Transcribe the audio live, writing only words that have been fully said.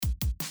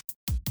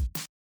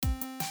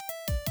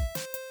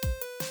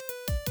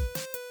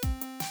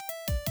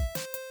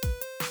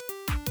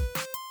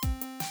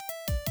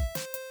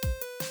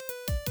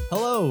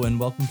Hello, and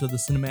welcome to the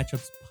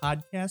Cinematchups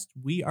podcast.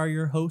 We are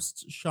your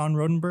hosts, Sean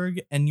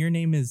Rodenberg, and your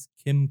name is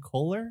Kim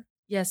Kohler?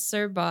 Yes,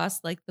 sir, boss,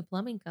 like the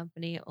plumbing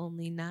company,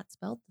 only not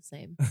spelled the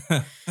same.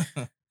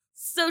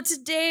 So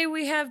today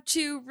we have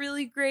two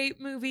really great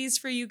movies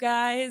for you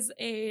guys.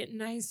 A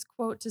nice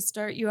quote to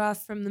start you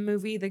off from the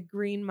movie The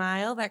Green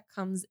Mile that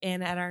comes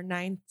in at our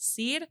 9th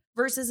seed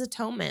versus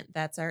Atonement.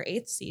 That's our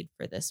 8th seed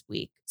for this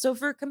week. So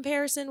for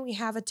comparison, we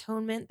have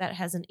Atonement that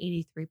has an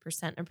 83%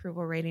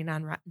 approval rating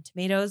on Rotten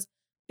Tomatoes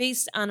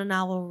based on a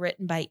novel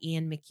written by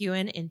Ian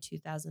McEwan in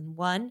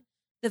 2001.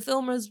 The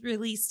film was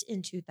released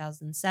in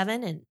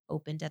 2007 and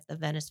opened at the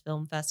Venice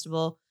Film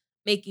Festival,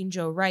 making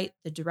Joe Wright,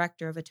 the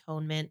director of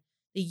Atonement,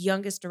 the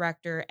youngest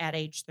director at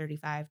age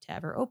 35 to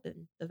ever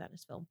open the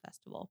Venice Film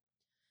Festival.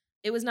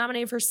 It was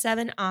nominated for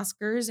 7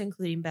 Oscars,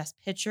 including Best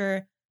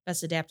Picture,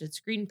 Best Adapted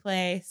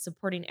Screenplay,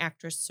 Supporting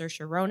Actress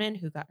Saoirse Ronan,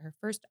 who got her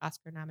first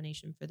Oscar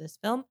nomination for this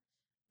film,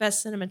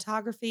 Best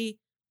Cinematography,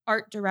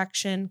 Art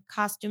Direction,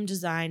 Costume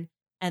Design,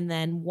 and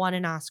then won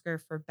an Oscar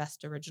for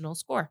Best Original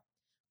Score.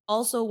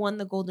 Also won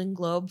the Golden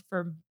Globe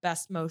for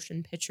Best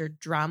Motion Picture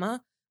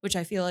Drama, which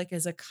I feel like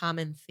is a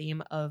common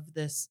theme of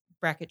this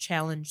bracket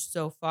challenge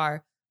so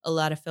far. A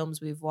lot of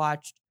films we've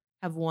watched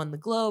have won the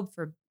Globe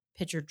for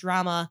picture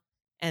drama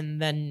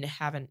and then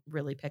haven't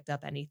really picked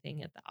up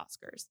anything at the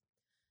Oscars.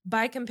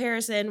 By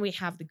comparison, we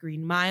have The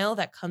Green Mile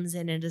that comes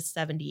in at a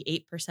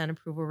 78%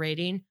 approval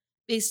rating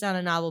based on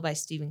a novel by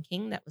Stephen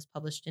King that was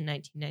published in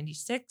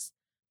 1996.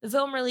 The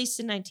film, released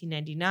in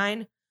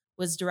 1999,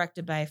 was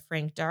directed by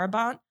Frank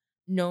Darabont,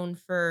 known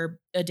for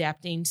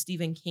adapting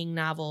Stephen King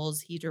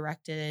novels. He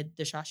directed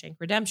The Shawshank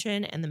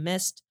Redemption and The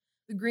Mist.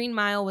 The Green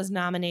Mile was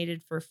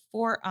nominated for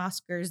 4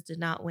 Oscars, did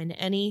not win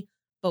any,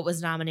 but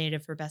was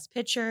nominated for Best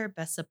Picture,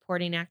 Best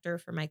Supporting Actor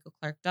for Michael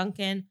Clarke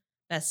Duncan,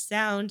 Best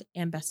Sound,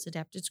 and Best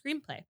Adapted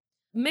Screenplay.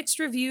 Mixed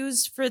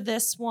reviews for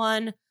this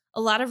one. A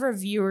lot of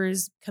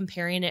reviewers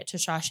comparing it to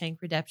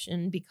Shawshank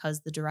Redemption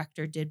because the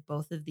director did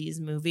both of these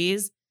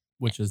movies.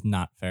 Which is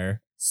not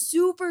fair.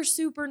 Super,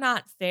 super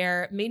not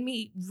fair. It made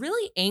me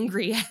really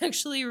angry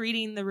actually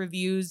reading the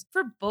reviews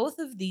for both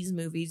of these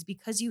movies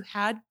because you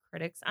had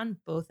critics on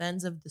both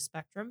ends of the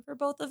spectrum for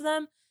both of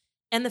them.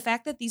 And the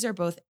fact that these are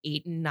both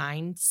 8 and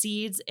 9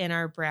 seeds in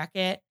our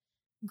bracket,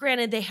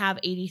 granted they have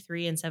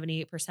 83 and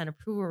 78%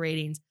 approval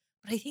ratings,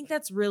 but I think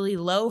that's really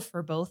low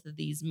for both of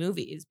these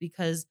movies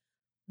because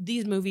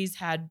these movies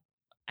had,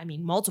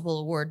 multiple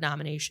award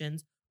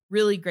nominations,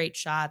 really great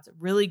shots,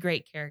 really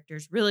great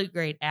characters, really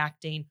great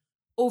acting.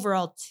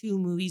 Overall, 2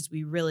 movies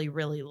we really,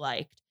 really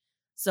liked.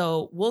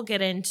 So we'll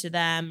get into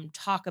them,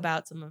 talk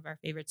about some of our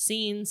favorite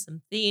scenes,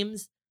 some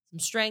themes, some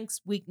strengths,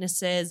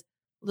 weaknesses,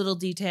 little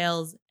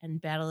details, and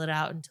battle it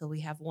out until we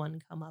have one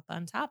come up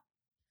on top.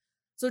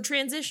 So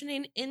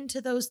transitioning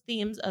into those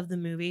themes of the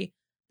movie,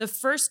 the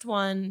first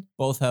one...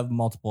 Both have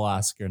multiple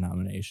Oscar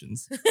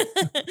nominations.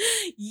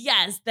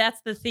 Yes, that's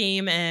the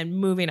theme, and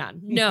moving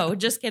on. No,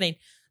 just kidding.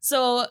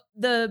 So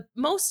the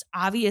most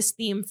obvious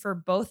theme for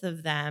both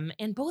of them,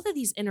 and both of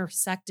these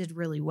intersected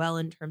really well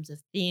in terms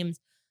of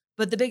themes,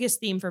 but the biggest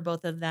theme for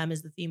both of them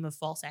is the theme of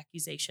false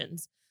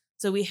accusations.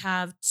 So we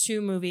have 2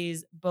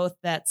 movies, both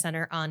that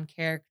center on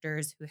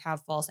characters who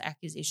have false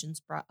accusations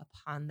brought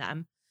upon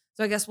them.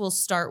 So I guess we'll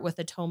start with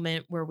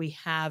Atonement, where we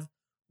have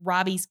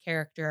Robbie's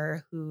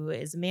character, who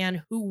is a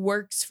man who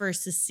works for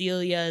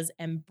Cecilia's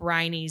and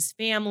Bryony's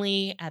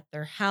family at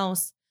their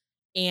house.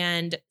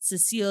 And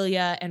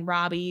Cecilia and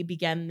Robbie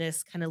began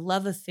this kind of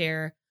love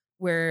affair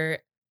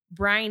where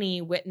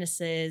Bryony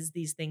witnesses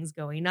these things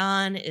going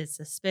on, is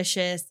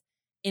suspicious,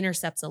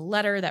 intercepts a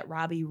letter that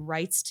Robbie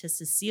writes to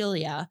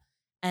Cecilia.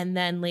 And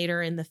then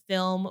later in the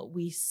film,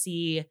 we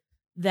see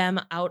them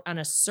out on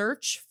a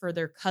search for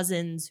their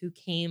cousins who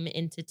came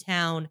into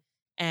town.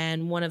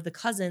 And one of the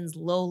cousins,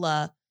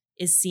 Lola,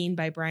 is seen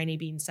by Bryony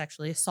being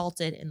sexually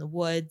assaulted in the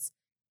woods.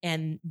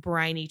 And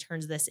Bryony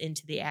turns this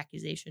into the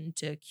accusation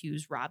to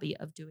accuse Robbie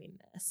of doing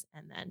this.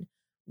 And then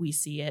we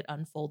see it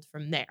unfold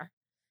from there.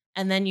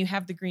 And then you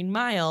have The Green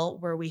Mile,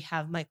 where we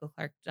have Michael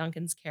Clarke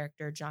Duncan's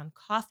character, John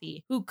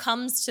Coffey, who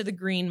comes to the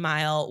Green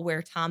Mile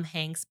where Tom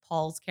Hanks,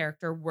 Paul's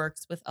character,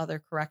 works with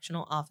other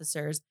correctional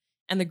officers.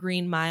 And the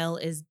Green Mile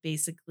is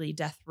basically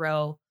death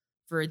row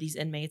for these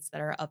inmates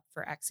that are up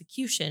for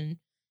execution.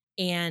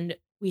 And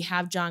we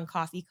have John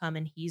Coffey come,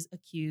 and he's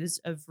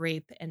accused of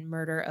rape and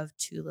murder of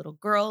 2 little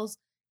girls.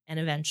 And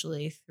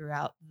eventually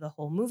throughout the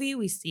whole movie,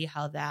 we see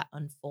how that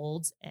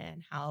unfolds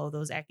and how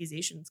those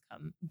accusations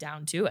come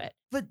down to it.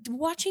 But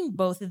watching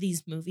both of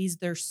these movies,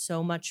 there's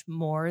so much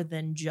more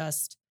than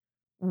just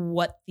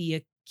what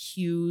the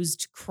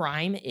accused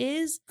crime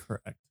is.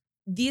 Correct.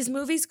 These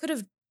movies could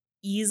have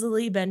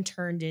easily been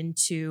turned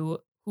into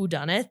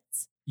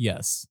whodunits.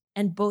 Yes.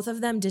 And both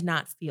of them did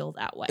not feel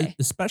that way.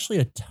 Especially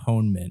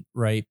Atonement,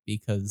 right?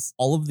 Because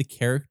all of the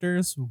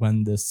characters,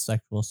 when this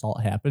sexual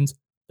assault happens,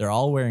 they're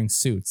all wearing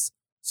suits.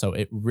 So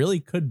it really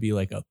could be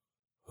like a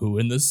who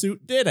in the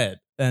suit did it?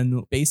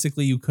 And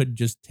basically you could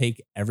just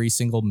take every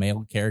single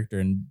male character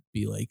and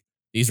be like,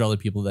 these are all the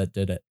people that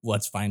did it.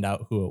 Let's find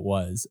out who it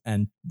was.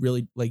 And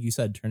really, like you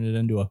said, turn it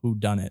into a who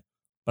done it.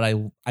 But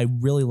I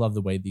really love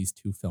the way these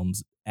two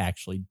films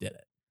actually did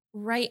it.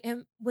 Right.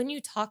 And when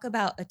you talk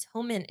about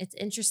Atonement, it's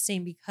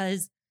interesting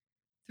because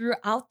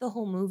throughout the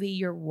whole movie,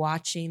 you're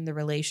watching the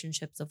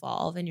relationships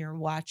evolve and you're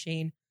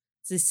watching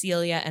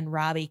Cecilia and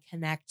Robbie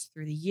connect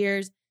through the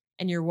years.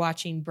 And you're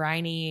watching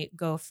Bryony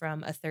go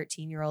from a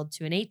 13-year-old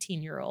to an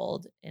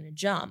 18-year-old in a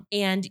jump.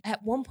 And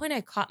at one point,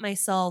 I caught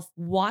myself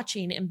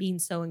watching and being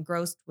so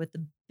engrossed with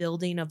the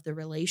building of the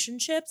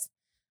relationships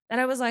that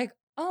I was like,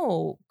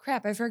 oh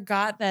crap, I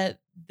forgot that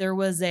there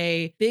was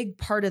a big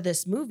part of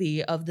this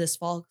movie of this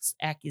false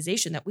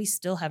accusation that we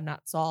still have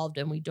not solved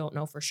and we don't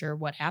know for sure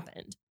what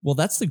happened. Well,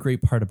 that's the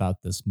great part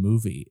about this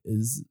movie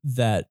is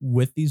that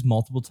with these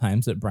multiple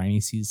times that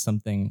Bryony sees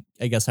something,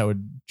 I guess I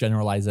would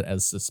generalize it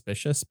as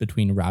suspicious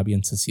between Robbie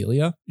and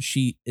Cecilia,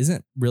 she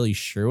isn't really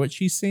sure what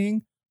she's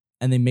seeing.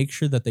 And they make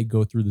sure that they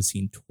go through the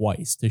scene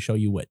twice to show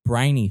you what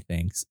Bryony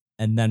thinks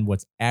and then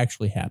what's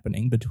actually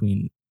happening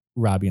between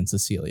Robbie and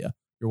Cecilia.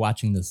 You're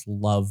watching this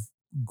love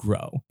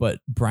grow, but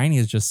Bryony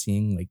is just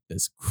seeing like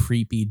this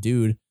creepy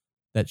dude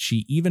that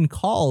she even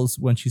calls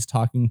when she's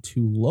talking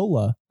to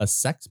Lola a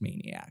sex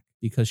maniac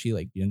because she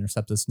like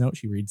intercepts this note.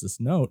 She reads this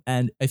note.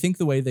 And I think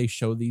the way they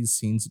show these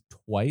scenes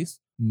twice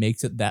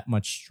makes it that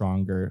much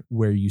stronger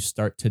where you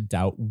start to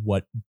doubt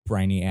what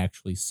Bryony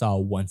actually saw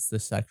once the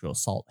sexual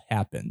assault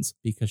happens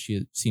because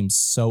she seems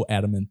so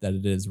adamant that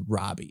it is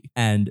Robbie.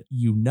 And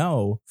you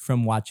know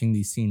from watching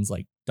these scenes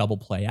like double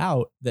play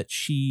out that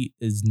she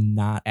is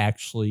not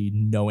actually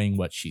knowing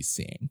what she's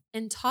seeing.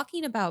 And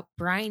talking about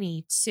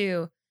Bryony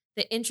too,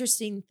 the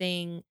interesting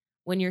thing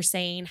when you're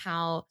saying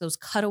how those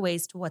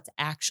cutaways to what's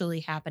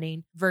actually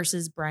happening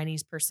versus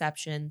Bryony's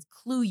perceptions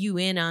clue you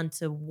in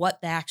onto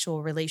what the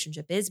actual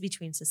relationship is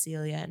between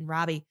Cecilia and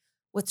Robbie.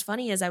 What's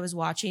funny is I was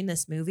watching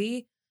this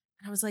movie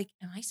and I was like,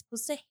 am I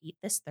supposed to hate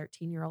this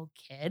 13-year-old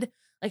kid?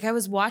 Like I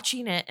was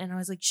watching it and I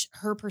was like,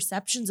 her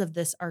perceptions of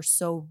this are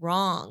so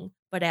wrong.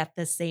 But at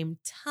the same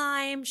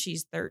time,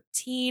 she's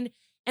 13.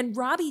 And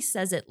Robbie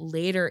says it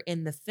later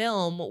in the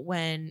film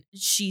when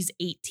she's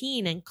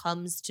 18 and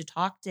comes to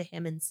talk to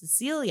him and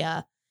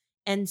Cecilia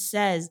and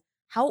says,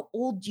 how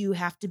old do you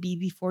have to be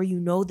before you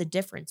know the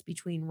difference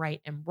between right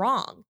and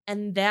wrong?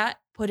 And that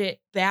put it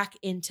back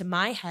into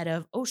my head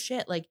of, oh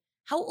shit, like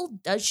how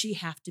old does she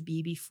have to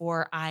be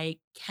before I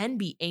can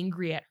be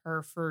angry at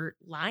her for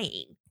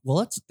lying? Well,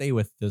 let's stay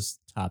with this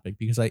topic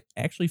because I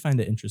actually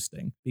find it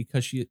interesting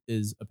because she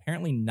is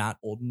apparently not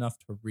old enough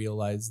to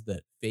realize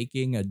that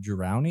faking a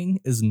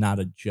drowning is not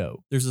a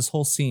joke. There's this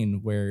whole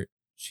scene where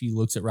she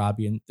looks at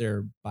Robbie and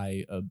They're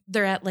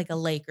at like a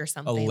lake or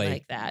something lake,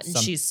 like that. And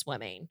she's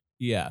swimming.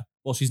 yeah.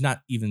 Well, she's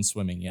not even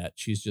swimming yet.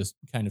 She's just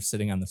kind of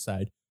sitting on the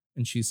side.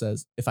 And she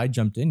says, if I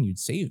jumped in, you'd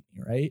save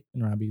me, right?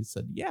 And Robbie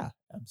said, yeah,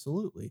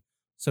 absolutely.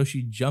 So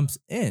she jumps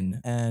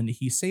in and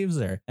he saves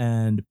her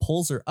and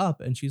pulls her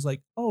up. And she's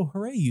like, oh,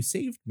 hooray, you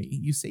saved me.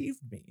 You saved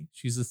me.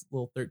 She's this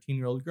little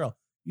 13-year-old girl.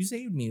 You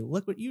saved me.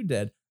 Look what you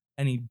did.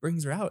 And he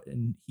brings her out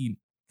and he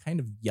kind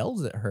of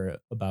yells at her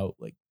about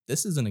like,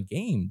 this isn't a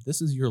game.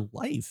 This is your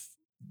life.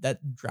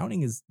 That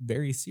drowning is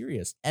very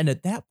serious. And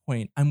at that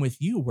point, I'm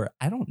with you where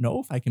I don't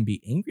know if I can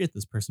be angry at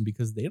this person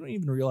because they don't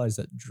even realize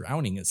that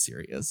drowning is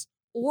serious.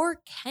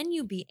 Or can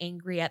you be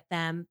angry at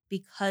them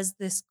because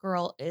this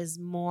girl is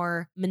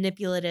more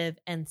manipulative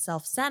and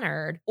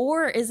self-centered?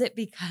 Or is it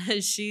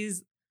because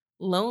she's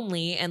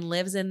lonely and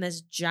lives in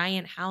this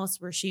giant house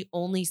where she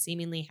only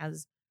seemingly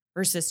has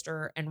her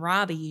sister and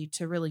Robbie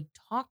to really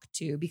talk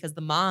to because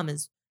the mom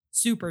is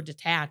super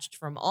detached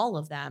from all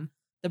of them?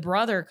 The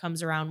brother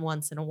comes around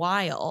once in a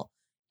while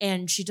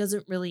and she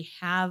doesn't really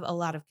have a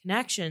lot of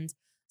connections.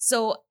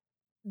 So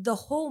the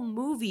whole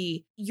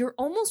movie, you're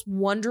almost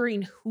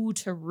wondering who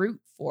to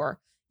root for.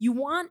 You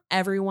want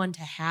everyone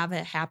to have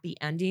a happy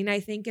ending, I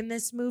think, in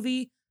this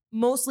movie.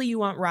 Mostly you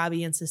want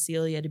Robbie and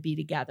Cecilia to be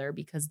together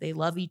because they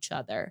love each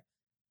other.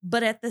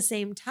 But at the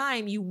same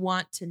time, you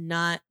want to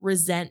not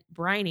resent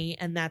Bryony.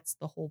 And that's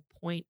the whole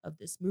point of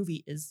this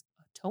movie is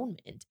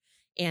atonement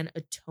and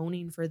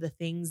atoning for the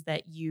things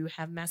that you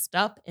have messed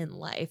up in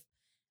life.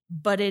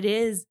 But it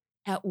is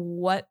at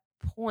what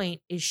point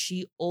is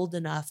she old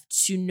enough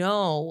to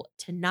know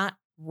to not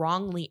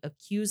wrongly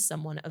accuse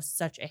someone of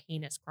such a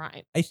heinous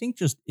crime? I think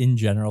just in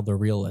general, the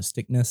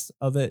realisticness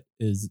of it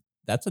is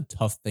that's a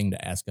tough thing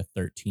to ask a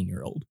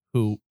 13-year-old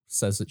who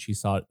says that she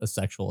saw a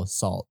sexual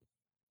assault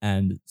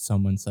and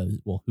someone says,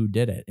 well, who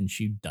did it? And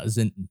she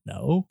doesn't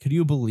know. Could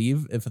you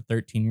believe if a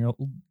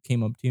 13-year-old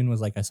came up to you and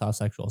was like, I saw a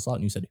sexual assault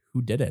and you said,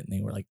 who did it? And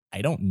they were like,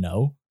 I don't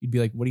know. You'd be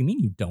like, what do you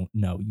mean you don't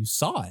know? You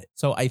saw it.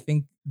 So I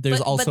think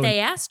there's also. But they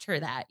asked her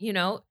that,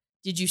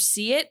 did you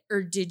see it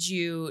or did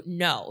you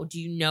know? Do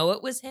you know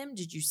it was him?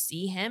 Did you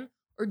see him?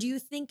 Or do you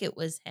think it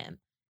was him?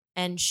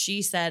 And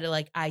she said,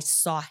 like, I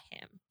saw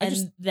him.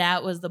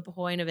 That was the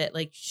point of it.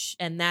 Like,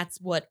 and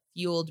that's what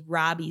fueled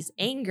Robbie's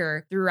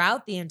anger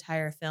throughout the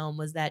entire film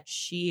was that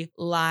she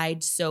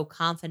lied so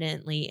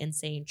confidently in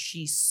saying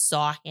she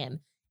saw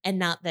him and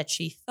not that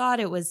she thought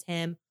it was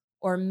him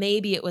Or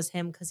maybe it was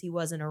him because he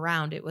wasn't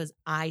around. It was,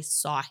 I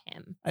saw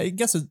him. I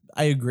guess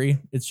I agree.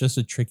 It's just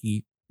a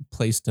tricky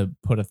place to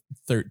put a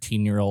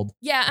 13-year-old.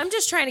 Yeah, I'm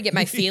just trying to get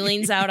my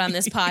feelings out on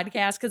this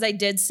podcast because I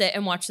did sit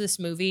and watch this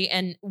movie,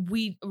 and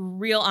we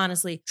real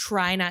honestly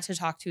try not to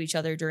talk to each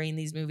other during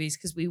these movies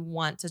because we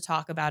want to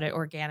talk about it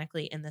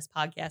organically in this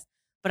podcast.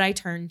 But I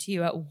turned to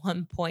you at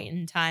one point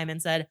in time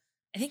and said,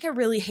 I think I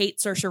really hate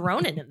Saoirse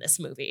Ronan in this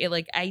movie.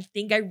 Like, I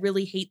think I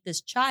really hate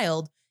this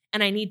child,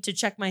 and I need to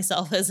check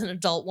myself as an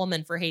adult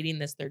woman for hating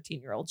this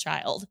 13-year-old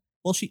child.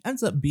 Well, she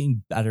ends up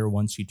being better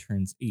once she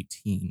turns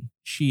 18.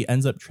 She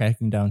ends up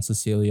tracking down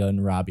Cecilia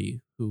and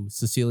Robbie, who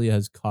Cecilia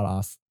has cut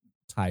off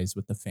ties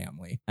with the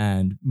family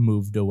and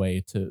moved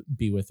away to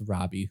be with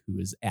Robbie, who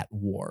is at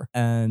war.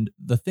 And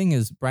the thing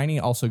is, Bryony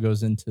also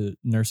goes into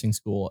nursing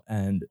school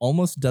and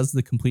almost does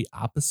the complete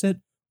opposite,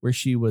 where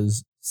she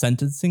was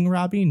sentencing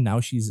Robbie. Now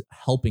she's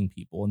helping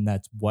people, and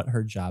that's what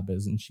her job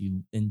is, and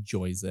she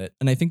enjoys it.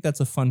 And I think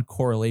that's a fun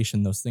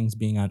correlation, those things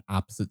being on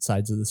opposite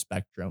sides of the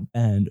spectrum,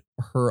 and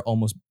her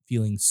almost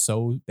feeling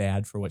so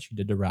bad for what she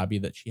did to Robbie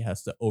that she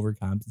has to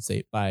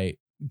overcompensate by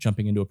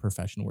jumping into a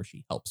profession where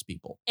she helps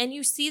people. And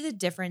you see the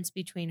difference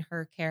between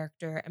her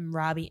character and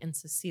Robbie and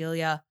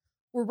Cecilia,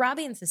 where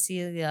Robbie and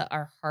Cecilia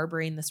are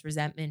harboring this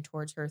resentment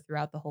towards her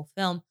throughout the whole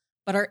film,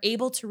 but are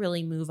able to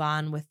really move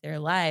on with their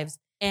lives.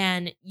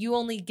 And you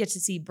only get to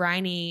see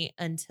Bryony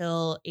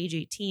until age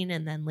 18,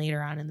 and then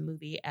later on in the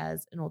movie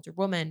as an older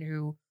woman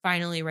who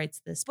finally writes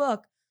this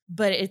book.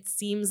 But it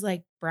seems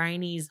like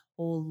Bryony's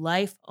whole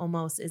life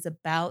almost is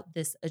about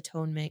this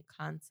atonement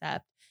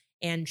concept.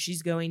 And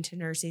she's going to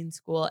nursing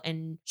school,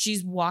 and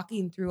she's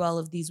walking through all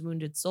of these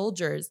wounded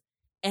soldiers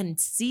and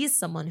sees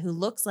someone who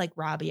looks like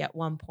Robbie at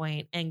one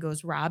point and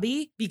goes,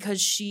 Robbie,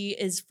 because she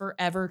is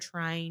forever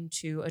trying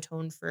to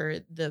atone for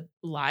the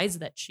lies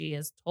that she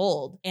has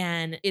told.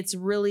 And it's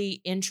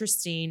really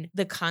interesting,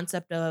 the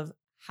concept of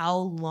how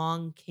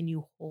long can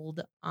you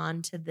hold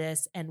on to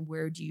this and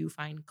where do you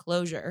find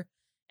closure?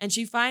 And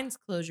she finds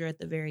closure at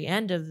the very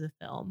end of the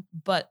film,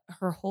 but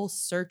her whole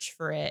search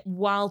for it,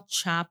 while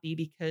choppy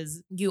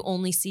because you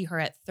only see her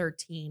at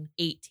 13,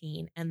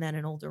 18, and then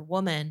an older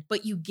woman,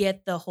 but you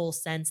get the whole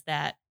sense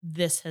that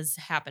this has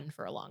happened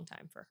for a long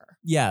time for her.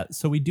 Yeah,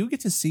 so we do get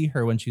to see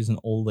her when she's an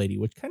old lady,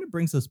 which kind of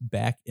brings us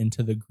back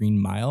into the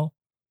Green Mile,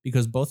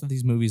 because both of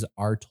these movies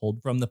are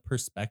told from the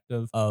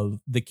perspective of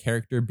the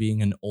character being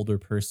an older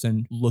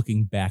person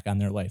looking back on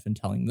their life and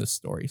telling this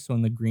story. So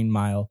in the Green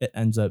Mile, it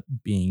ends up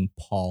being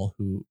Paul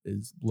who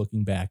is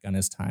looking back on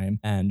his time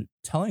and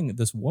telling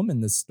this woman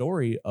the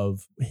story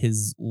of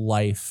his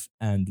life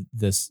and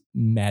this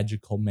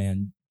magical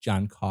man,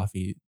 John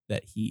Coffey,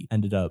 that he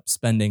ended up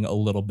spending a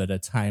little bit of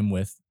time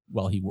with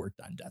while he worked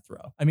on death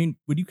row. I mean,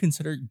 would you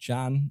consider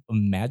John a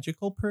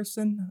magical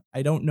person?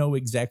 I don't know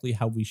exactly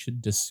how we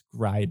should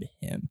describe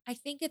him. I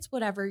think it's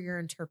whatever your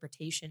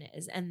interpretation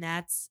is, and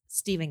that's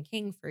Stephen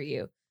King for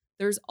you.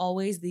 There's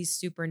always these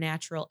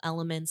supernatural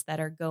elements that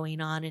are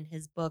going on in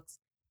his books,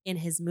 in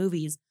his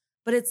movies,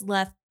 but it's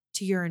left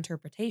to your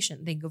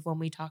interpretation. Think of when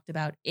we talked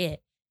about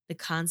It. The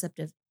concept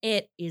of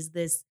it is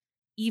this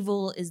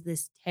evil, is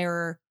this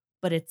terror,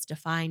 but it's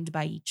defined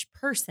by each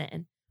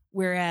person.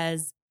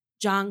 Whereas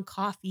John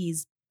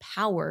Coffey's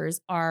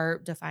powers are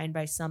defined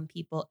by some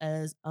people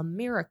as a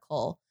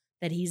miracle,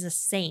 that he's a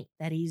saint,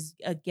 that he's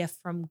a gift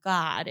from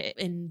God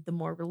in the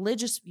more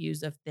religious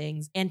views of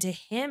things. And to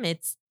him,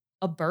 it's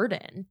a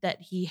burden that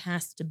he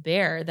has to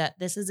bear, that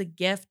this is a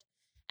gift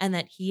and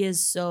that he is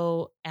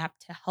so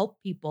apt to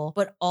help people,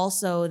 but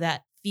also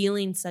that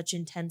feeling such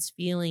intense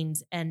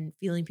feelings and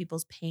feeling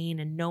people's pain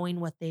and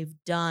knowing what they've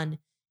done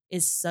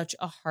is such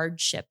a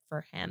hardship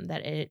for him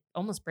that it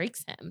almost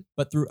breaks him.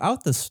 But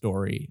throughout the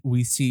story,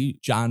 we see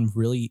John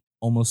really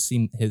almost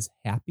seem his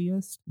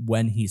happiest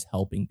when he's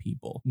helping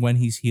people, when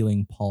he's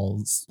healing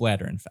Paul's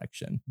bladder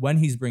infection, when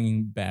he's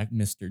bringing back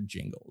Mr.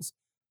 Jingles.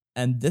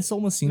 And this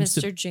almost seems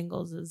Mr.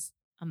 Jingles is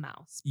a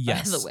mouse,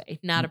 yes, by the way,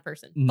 not a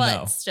person, but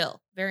no,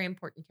 still very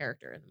important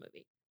character in the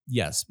movie.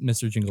 Yes,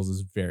 Mr. Jingles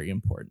is very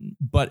important,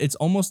 but it's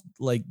almost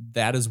like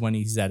that is when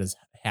he's at his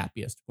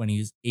happiest, when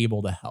he's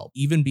able to help.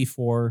 Even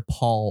before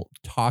Paul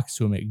talks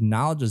to him,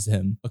 acknowledges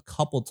him a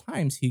couple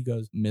times, he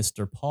goes,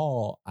 Mr.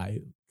 Paul,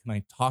 can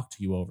I talk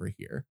to you over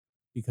here?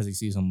 Because he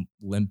sees him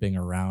limping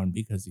around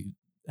because he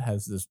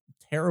has this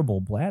terrible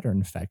bladder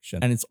infection.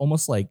 And it's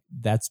almost like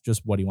that's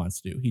just what he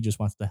wants to do. He just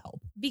wants to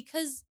help.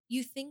 Because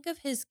you think of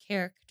his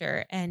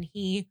character and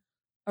he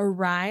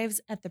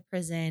arrives at the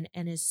prison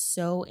and is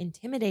so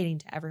intimidating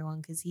to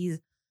everyone because he's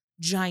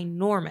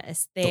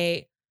ginormous.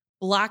 They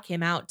block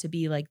him out to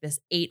be like this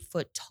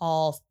 8-foot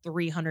tall,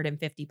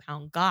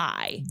 350-pound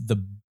guy.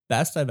 The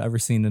best I've ever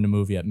seen in a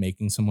movie at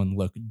making someone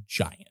look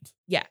giant.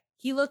 Yeah,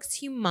 he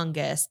looks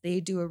humongous. They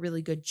do a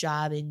really good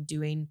job in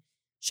doing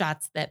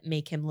shots that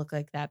make him look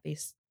like that,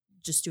 based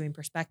just doing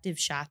perspective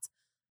shots.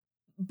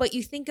 But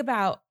you think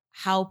about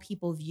how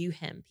people view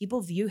him.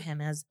 People view him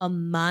as a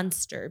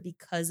monster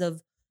because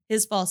of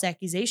his false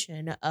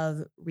accusation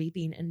of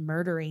raping and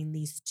murdering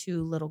these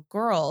 2 little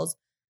girls.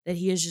 that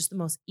he is just the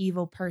most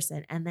evil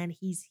person. And then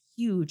he's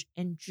huge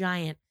and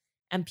giant.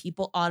 And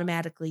people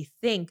automatically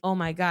think, oh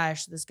my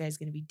gosh, this guy's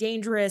going to be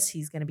dangerous.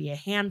 He's going to be a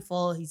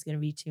handful. He's going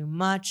to be too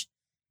much.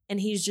 And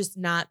he's just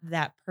not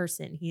that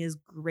person. He is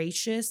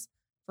gracious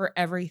for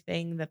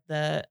everything that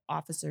the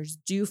officers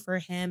do for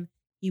him.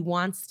 He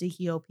wants to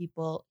heal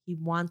people. He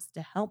wants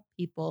to help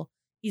people.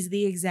 He's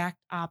the exact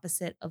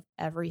opposite of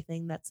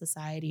everything that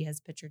society has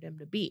pictured him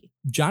to be.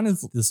 John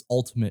is this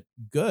ultimate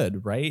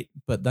good, right?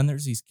 But then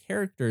there's these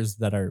characters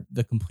that are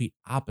the complete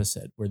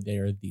opposite, where they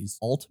are these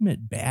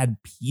ultimate bad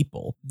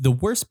people. The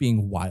worst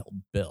being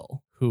Wild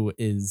Bill, who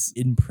is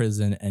in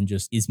prison and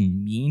just is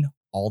mean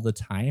all the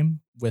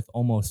time with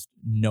almost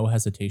no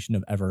hesitation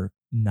of ever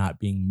not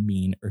being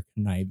mean or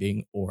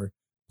conniving or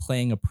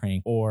playing a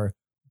prank or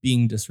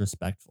being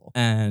disrespectful.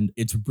 And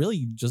it's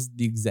really just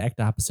the exact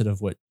opposite of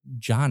what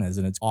John is.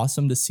 And it's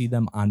awesome to see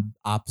them on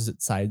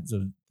opposite sides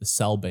of the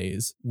cell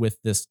bays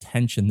with this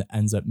tension that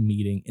ends up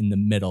meeting in the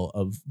middle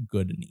of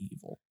good and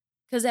evil.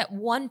 Because at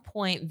one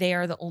point, they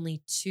are the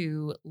only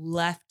two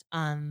left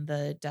on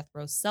the death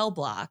row cell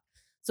block.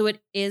 So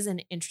it is an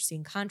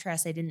interesting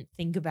contrast. I didn't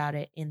think about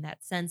it in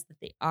that sense that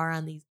they are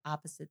on these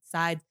opposite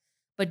sides.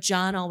 But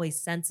John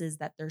always senses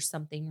that there's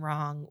something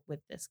wrong with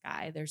this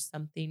guy. There's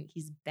something,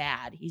 he's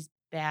bad. He's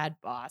bad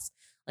boss.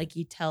 Like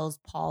he tells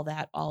Paul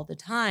that all the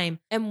time.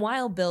 And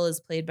Wild Bill is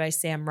played by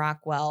Sam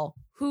Rockwell,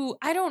 who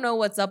I don't know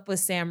what's up with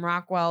Sam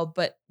Rockwell,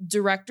 but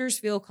directors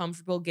feel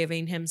comfortable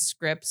giving him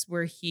scripts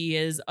where he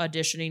is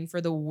auditioning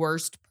for the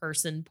worst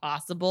person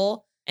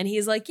possible. And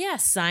he's like, yeah,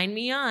 sign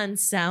me on.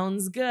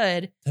 Sounds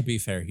good. To be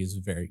fair, he's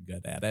very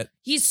good at it.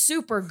 He's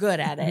super good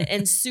at it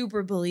and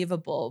super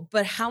believable.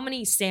 But how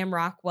many Sam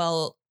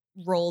Rockwell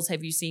roles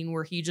have you seen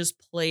where he just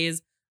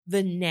plays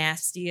the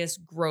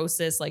nastiest,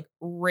 grossest, like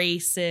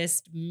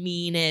racist,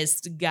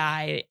 meanest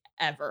guy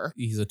ever?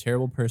 He's a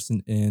terrible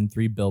person in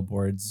 3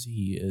 Billboards.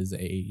 He is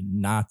a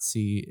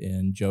Nazi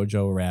in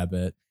Jojo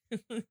Rabbit.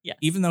 Yes.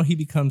 Even though he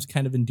becomes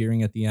kind of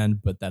endearing at the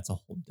end, but that's a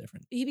whole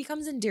different. He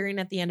becomes endearing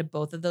at the end of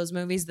both of those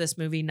movies. This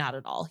movie, not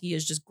at all. He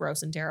is just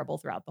gross and terrible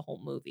throughout the whole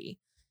movie.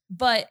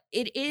 But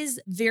it is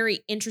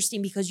very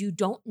interesting because you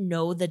don't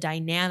know the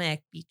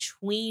dynamic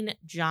between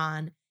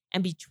John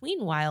and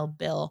between Wild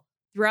Bill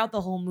throughout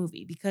the whole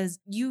movie, because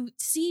you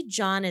see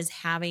John as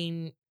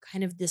having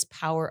kind of this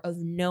power of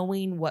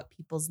knowing what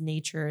people's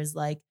nature is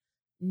like,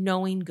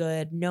 knowing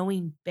good,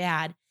 knowing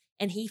bad.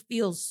 And he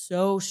feels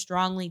so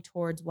strongly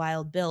towards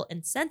Wild Bill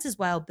and senses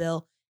Wild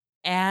Bill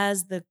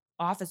as the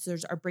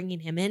officers are bringing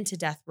him into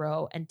death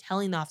row and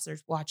telling the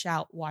officers, watch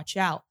out, watch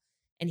out.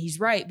 And he's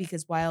right,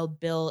 because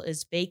Wild Bill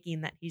is faking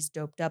that he's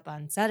doped up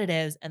on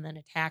sedatives and then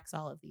attacks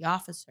all of the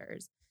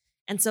officers.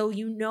 And so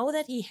you know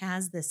that he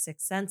has this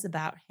sixth sense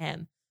about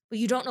him, but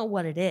you don't know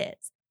what it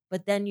is.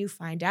 But then you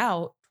find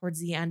out towards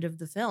the end of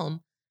the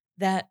film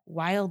that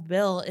Wild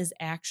Bill is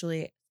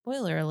actually,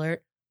 spoiler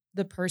alert,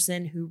 the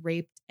person who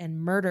raped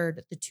and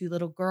murdered the 2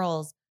 little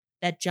girls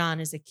that John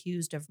is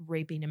accused of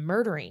raping and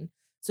murdering.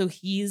 So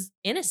he's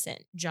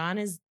innocent. John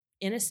is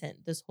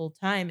innocent this whole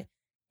time.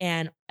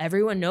 And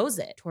everyone knows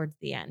it towards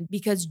the end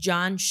because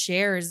John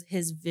shares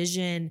his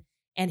vision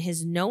and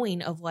his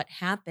knowing of what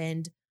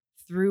happened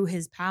through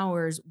his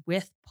powers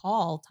with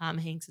Paul, Tom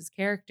Hanks's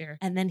character.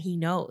 And then he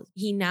knows.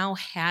 He now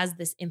has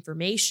this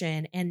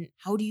information. And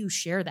how do you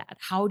share that?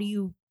 How do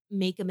you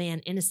make a man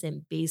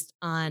innocent based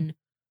on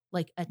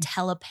like a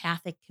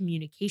telepathic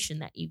communication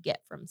that you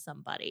get from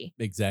somebody?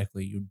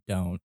 Exactly. You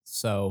don't.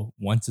 So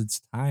once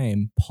it's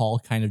time, Paul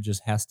kind of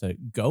just has to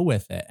go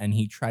with it. And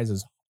he tries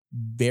his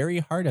very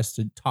hardest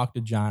to talk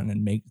to John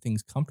and make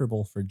things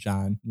comfortable for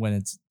John when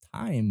it's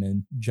time.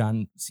 And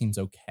John seems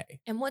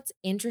okay. And what's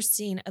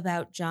interesting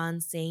about John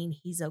saying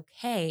he's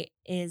okay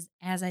is,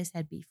 as I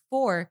said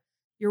before,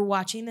 you're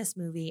watching this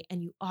movie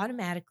and you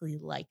automatically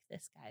like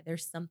this guy.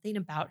 There's something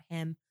about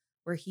him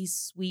where he's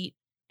sweet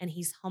and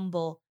he's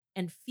humble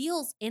and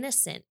feels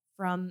innocent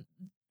from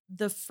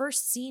the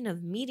first scene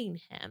of meeting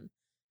him,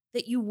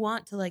 that you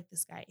want to like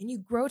this guy and you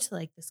grow to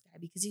like this guy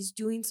because he's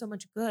doing so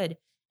much good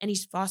and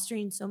he's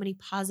fostering so many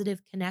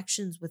positive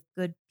connections with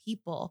good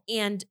people.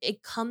 And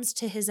it comes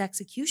to his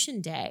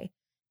execution day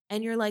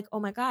and you're like, oh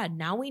my God,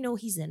 now we know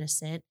he's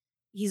innocent.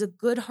 He's a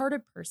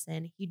good-hearted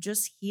person. He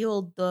just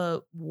healed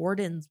the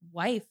warden's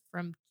wife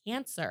from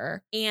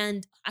cancer.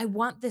 And I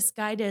want this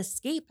guy to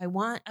escape. I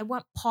want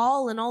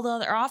Paul and all the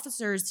other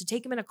officers to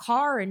take him in a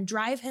car and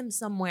drive him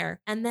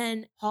somewhere. And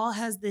then Paul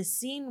has this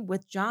scene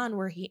with John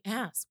where he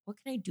asks, what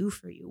can I do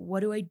for you? What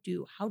do I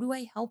do? How do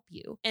I help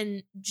you?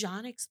 And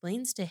John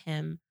explains to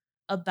him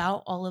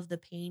about all of the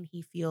pain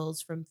he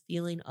feels from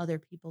feeling other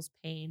people's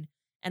pain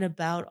and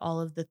about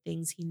all of the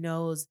things he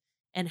knows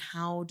and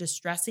how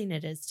distressing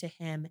it is to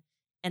him.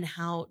 And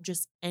how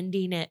just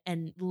ending it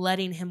and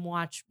letting him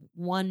watch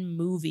one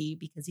movie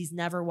because he's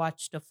never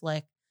watched a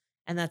flick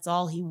and that's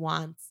all he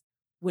wants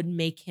would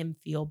make him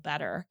feel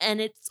better. And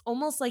it's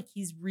almost like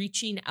he's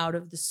reaching out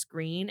of the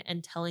screen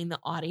and telling the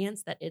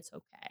audience that it's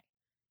okay.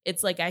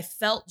 It's like I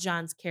felt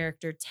John's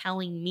character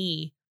telling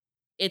me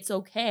it's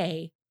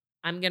okay.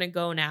 I'm going to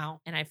go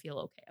now and I feel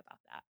okay about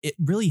that. it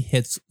really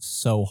hits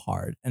so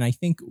hard. And I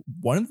think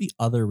one of the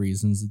other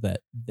reasons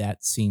that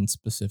that scene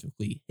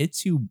specifically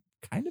hits you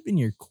kind of in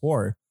your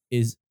core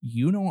is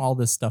you know all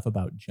this stuff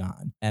about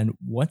John. And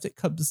once it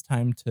comes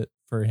time to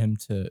for him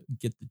to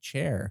get the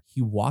chair,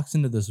 he walks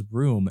into this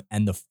room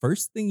and the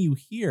first thing you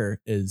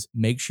hear is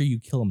make sure you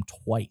kill him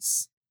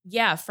twice.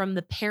 Yeah, from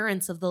the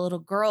parents of the little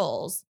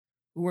girls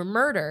who were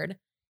murdered.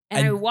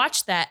 And I And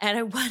watched that and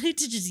I wanted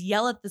to just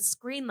yell at the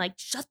screen, like,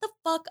 shut the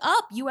fuck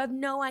up. You have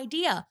no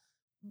idea.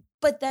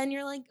 But then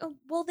you're like, oh,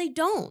 well, they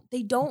don't.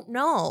 They don't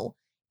know.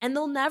 And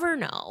they'll never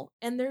know.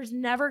 And there's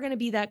never going to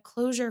be that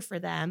closure for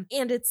them.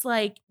 And it's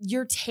like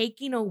you're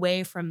taking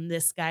away from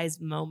this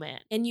guy's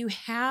moment. And you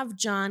have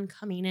John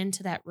coming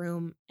into that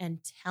room and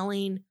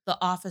telling the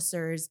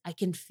officers, I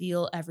can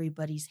feel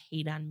everybody's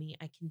hate on me.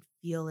 I can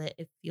feel it.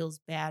 It feels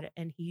bad.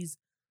 And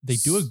they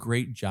do a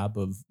great job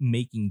of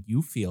making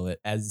you feel it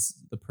as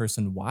the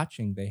person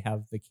watching. They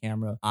have the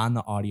camera on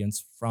the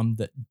audience from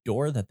the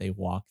door that they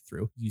walk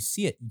through. You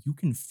see it. You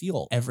can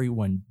feel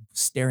everyone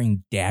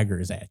staring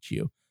daggers at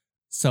you.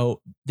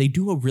 So they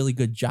do a really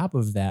good job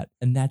of that.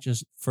 And that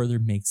just further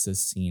makes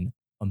this scene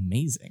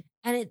amazing.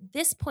 And at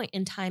this point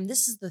in time,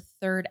 this is the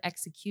third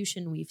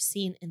execution we've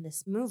seen in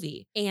this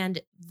movie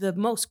and the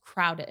most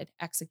crowded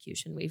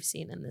execution we've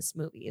seen in this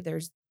movie.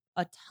 There's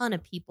a ton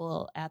of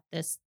people at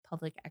this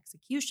public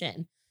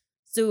execution.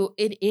 So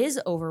it is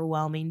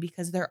overwhelming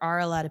because there are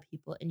a lot of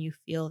people and you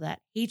feel that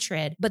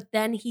hatred. But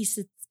then he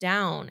sits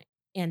down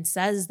and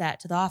says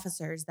that to the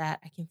officers that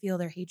I can feel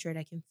their hatred.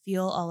 I can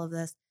feel all of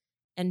this.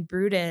 And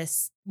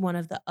Brutus, one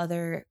of the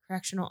other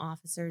correctional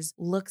officers,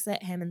 looks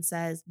at him and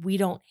says, we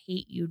don't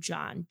hate you,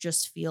 John.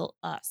 Just feel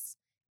us.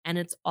 And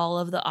it's all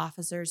of the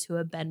officers who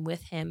have been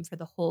with him for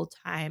the whole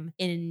time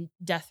in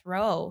death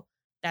row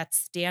that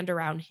stand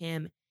around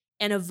him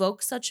and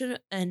evoke such an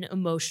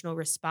emotional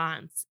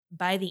response.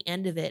 By the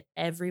end of it,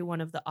 every one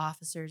of the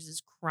officers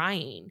is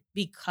crying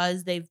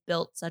because they've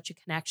built such a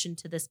connection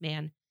to this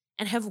man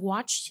and have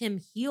watched him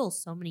heal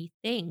so many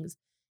things.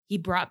 He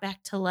brought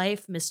back to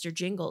life Mr.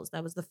 Jingles.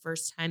 That was the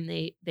first time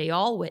they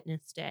all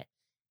witnessed it.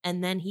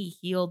 And then he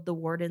healed the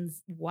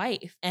warden's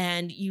wife.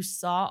 And you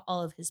saw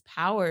all of his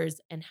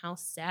powers and how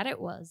sad it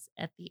was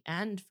at the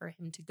end for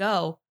him to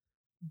go.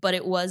 But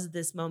it was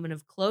this moment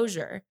of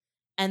closure.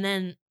 And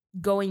then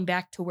going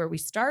back to where we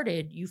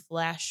started, you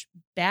flash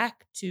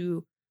back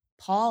to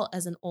Paul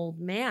as an old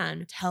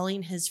man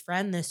telling his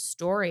friend this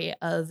story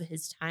of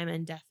his time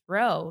in death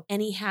row.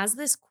 And he has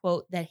this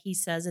quote that he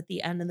says at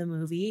the end of the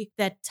movie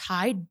that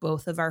tied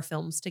both of our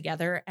films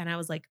together. And I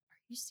was like,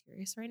 are you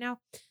serious right now?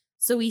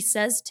 So he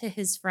says to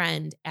his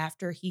friend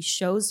after he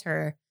shows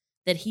her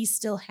that he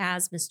still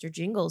has Mr.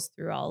 Jingles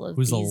through all of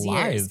these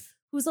years.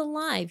 Who's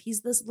alive.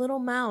 He's this little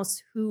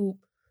mouse who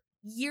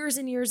years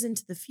and years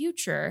into the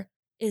future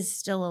is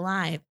still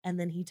alive. And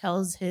then he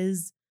tells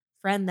his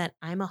friend that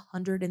I'm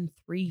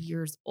 103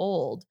 years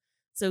old.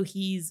 So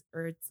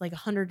or it's like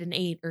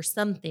 108 or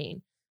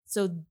something.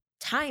 So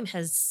time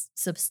has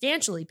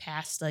substantially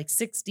passed like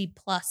 60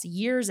 plus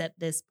years at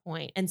this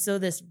point. And so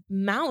this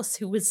mouse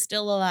who was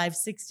still alive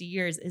 60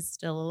 years is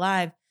still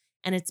alive.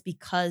 And it's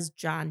because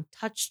John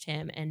touched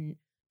him and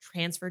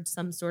transferred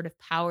some sort of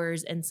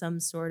powers and some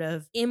sort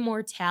of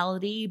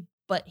immortality,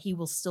 but he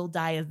will still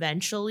die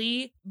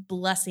eventually,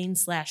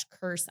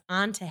 blessing/curse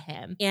onto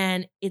him.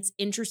 And it's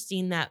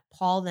interesting that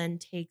Paul then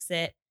takes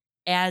it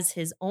as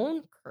his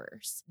own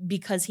curse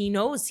because he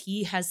knows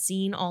he has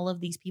seen all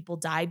of these people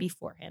die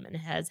before him and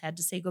has had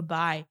to say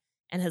goodbye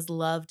and has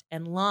loved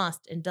and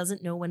lost and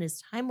doesn't know when his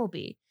time will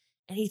be.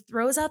 And he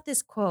throws out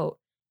this quote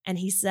and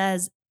he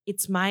says,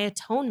 it's my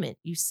atonement,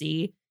 you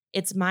see.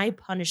 It's my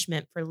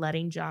punishment for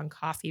letting John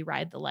Coffey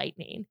ride the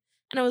lightning.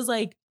 And I was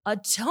like,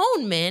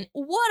 atonement?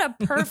 What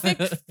a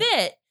perfect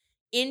fit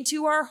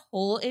into our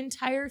whole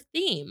entire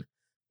theme.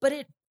 But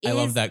it is, I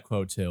love that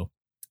quote too.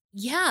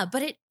 Yeah,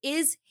 but it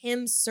is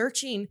him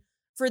searching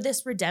for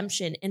this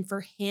redemption. And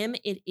for him,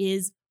 it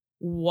is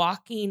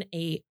walking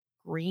a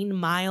green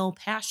mile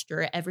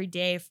pasture every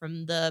day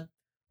from the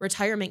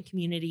retirement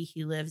community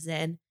he lives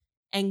in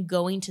and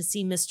going to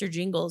see Mr.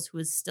 Jingles, who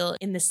is still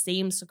in the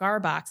same cigar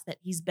box that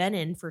he's been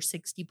in for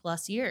 60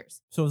 plus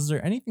years. So is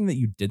there anything that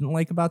you didn't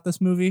like about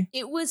this movie?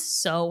 It was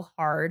so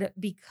hard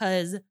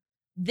because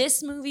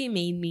this movie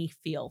made me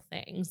feel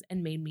things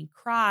and made me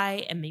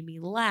cry and made me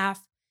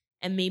laugh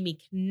and made me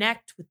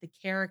connect with the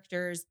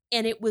characters.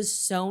 And it was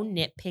so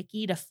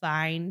nitpicky to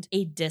find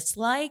a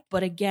dislike.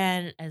 But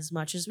again, as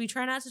much as we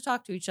try not to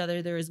talk to each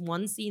other, there is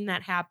one scene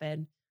that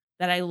happened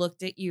that I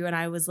looked at you and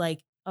I was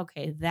like,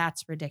 okay,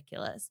 that's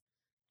ridiculous.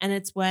 And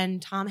it's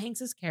when Tom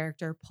Hanks's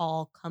character,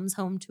 Paul, comes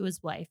home to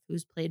his wife,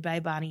 who's played by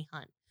Bonnie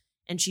Hunt.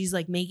 And she's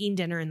like making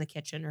dinner in the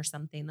kitchen or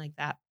something like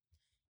that.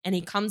 And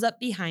he comes up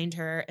behind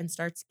her and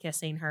starts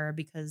kissing her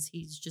because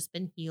he's just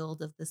been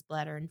healed of this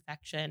bladder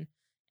infection.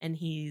 And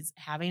he's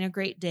having a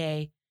great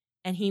day.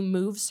 And he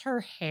moves her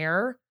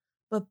hair.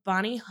 But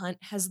Bonnie Hunt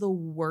has the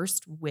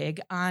worst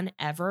wig on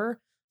ever.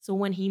 So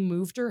when he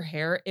moved her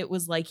hair, it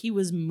was like he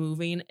was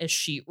moving a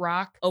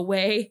sheetrock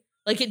away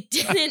Like it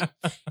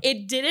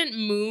didn't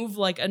move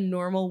like a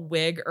normal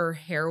wig or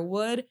hair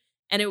would.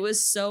 And it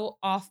was so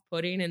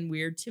off-putting and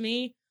weird to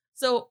me.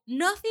 So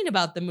nothing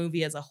about the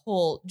movie as a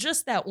whole,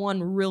 just that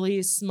one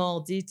really small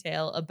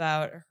detail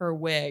about her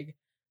wig.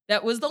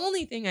 That was the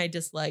only thing I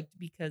disliked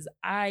because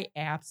I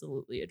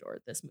absolutely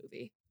adored this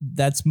movie.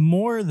 That's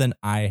more than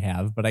I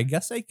have, but I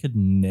guess I could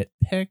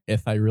nitpick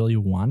if I really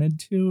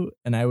wanted to.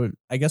 And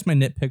I guess my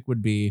nitpick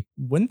would be,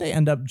 wouldn't they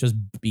end up just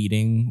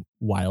beating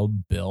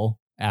Wild Bill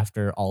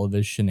after all of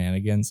his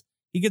shenanigans?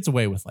 He gets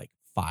away with like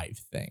 5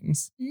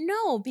 things.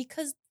 No,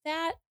 because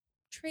that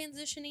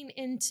transitioning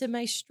into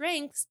my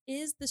strengths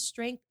is the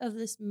strength of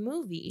this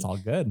movie. It's all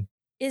good.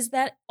 Is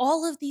that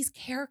all of these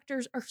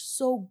characters are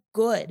so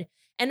good,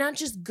 and not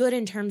just good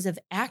in terms of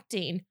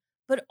acting,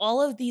 but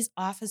all of these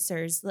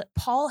officers.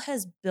 Paul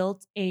has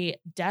built a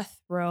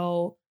death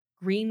row,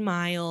 Green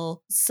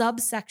Mile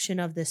subsection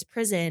of this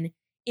prison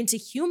into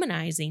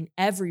humanizing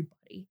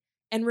everybody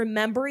and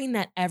remembering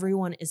that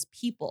everyone is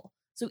people.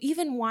 So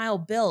even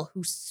Wild Bill,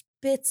 who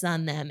spits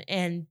on them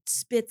and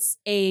spits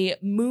a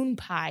moon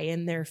pie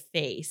in their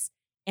face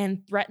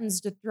and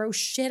threatens to throw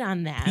shit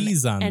on them,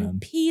 Pees on and them.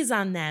 pees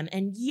on them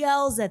and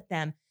yells at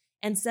them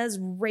and says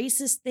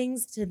racist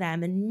things to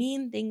them and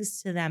mean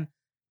things to them,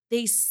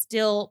 they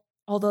still,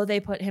 although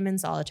they put him in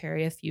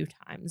solitary a few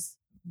times,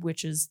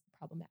 which is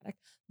problematic,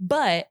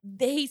 but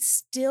they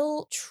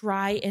still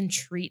try and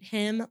treat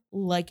him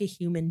like a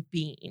human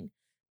being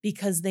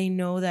because they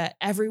know that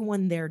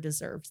everyone there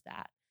deserves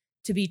that,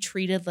 to be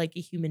treated like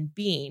a human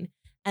being.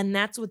 And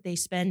that's what they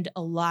spend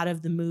a lot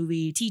of the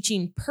movie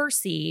teaching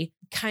Percy,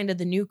 kind of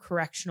the new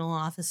correctional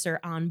officer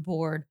on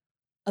board,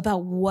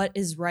 about what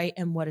is right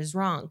and what is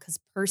wrong. Because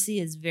Percy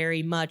is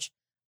very much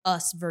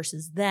us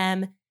versus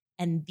them.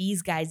 And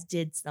these guys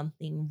did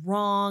something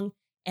wrong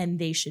and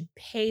they should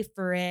pay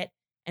for it.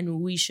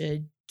 And we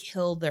should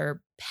kill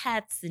their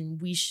pets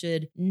and we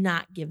should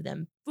not give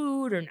them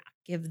food or not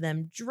give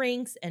them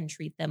drinks and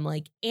treat them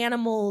like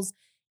animals.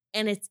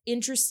 And it's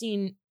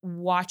interesting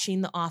watching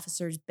the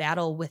officers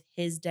battle with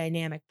his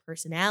dynamic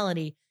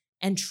personality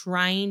and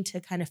trying to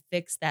kind of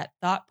fix that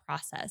thought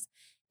process.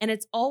 And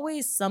it's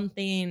always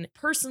something,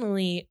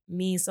 personally,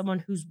 me, someone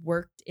who's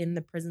worked in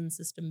the prison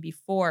system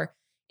before,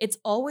 it's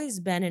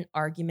always been an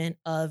argument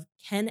of,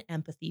 can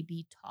empathy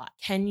be taught?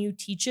 Can you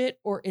teach it,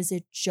 or is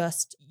it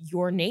just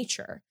your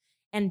nature?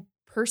 And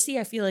Percy,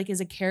 I feel like,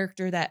 is a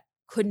character that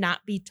could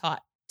not be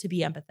taught to be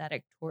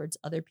empathetic towards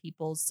other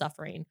people's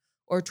suffering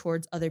or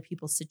towards other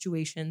people's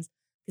situations,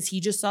 because he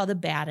just saw the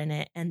bad in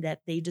it and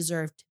that they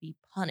deserve to be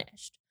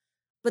punished.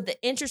 But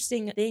the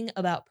interesting thing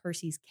about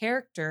Percy's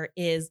character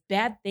is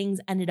bad things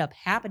ended up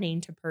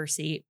happening to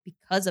Percy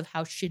because of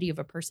how shitty of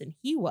a person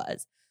he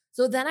was.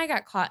 So then I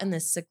got caught in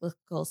this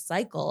cyclical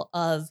cycle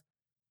of,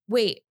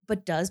 wait,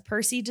 but does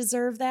Percy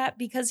deserve that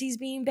because he's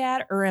being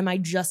bad? Or am I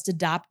just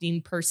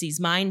adopting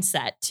Percy's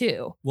mindset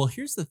too? Well,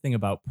 here's the thing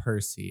about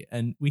Percy,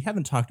 and we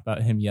haven't talked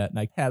about him yet, and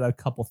I had a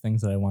couple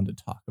things that I wanted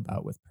to talk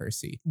about with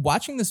Percy.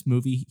 Watching this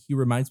movie, he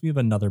reminds me of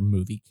another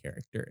movie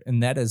character,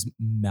 and that is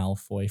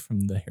Malfoy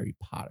from the Harry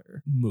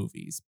Potter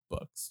movies,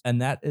 books.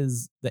 And that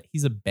is that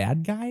he's a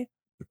bad guy,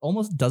 but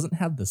almost doesn't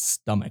have the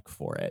stomach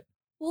for it.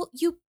 Well,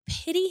 you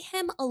pity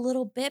him a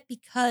little bit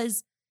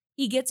because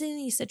he gets in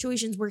these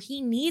situations where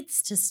he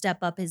needs to step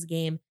up his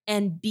game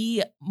and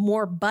be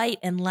more bite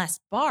and less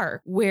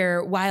bark,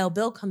 where Wild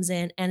Bill comes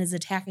in and is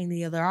attacking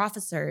the other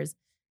officers.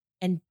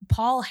 And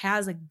Paul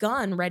has a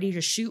gun ready to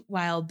shoot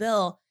Wild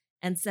Bill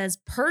and says,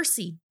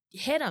 Percy,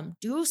 hit him,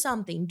 do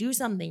something, do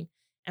something.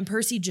 And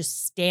Percy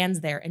just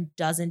stands there and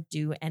doesn't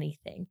do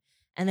anything.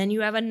 And then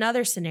you have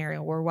another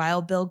scenario where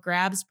Wild Bill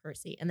grabs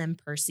Percy and then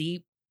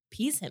Percy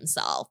pees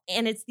himself.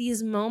 And it's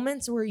these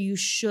moments where you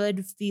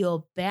should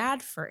feel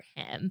bad for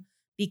him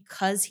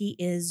because he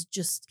is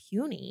just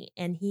puny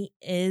and he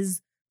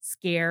is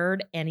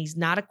scared and he's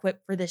not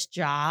equipped for this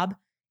job.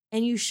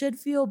 And you should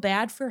feel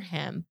bad for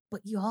him, but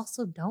you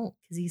also don't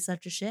because he's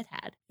such a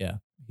shithead. Yeah.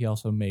 He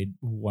also made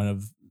one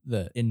of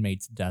the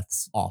inmates'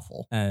 deaths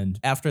awful. And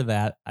after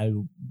that, I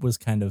was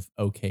kind of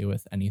okay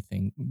with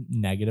anything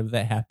negative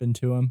that happened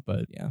to him.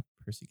 But yeah,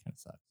 Percy kind of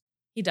sucks.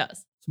 He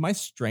does. So my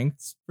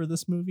strengths for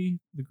this movie,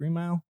 The Green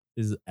Mile,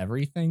 is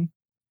everything.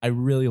 I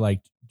really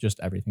liked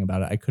just everything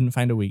about it. I couldn't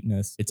find a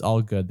weakness. It's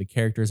all good. The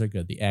characters are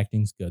good. The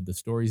acting's good. The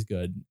story's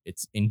good.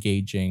 It's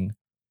engaging.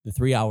 The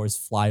 3 hours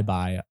fly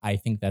by. I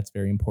think that's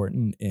very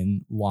important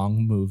in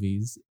long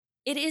movies.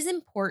 It is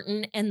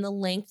important, and the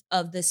length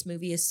of this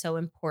movie is so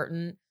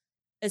important,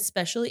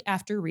 especially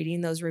after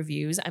reading those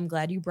reviews. I'm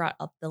glad you brought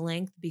up the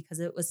length because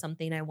it was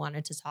something I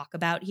wanted to talk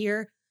about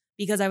here,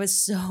 because I was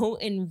so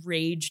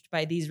enraged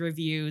by these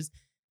reviews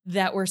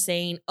that were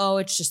saying, oh,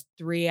 it's just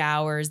 3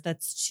 hours.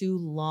 That's too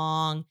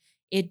long.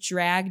 It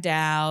dragged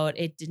out.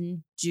 It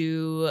didn't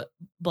do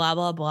blah,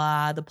 blah,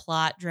 blah. The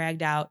plot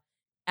dragged out.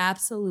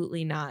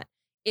 Absolutely not.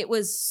 It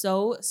was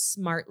so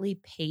smartly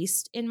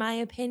paced, in my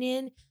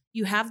opinion.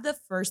 You have the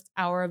first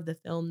hour of the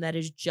film that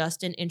is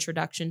just an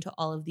introduction to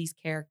all of these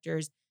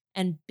characters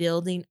and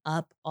building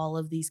up all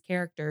of these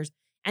characters.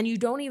 And you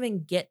don't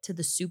even get to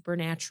the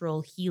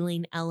supernatural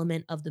healing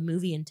element of the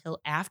movie until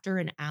after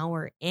an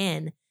hour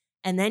in.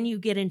 And then you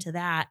get into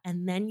that,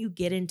 and then you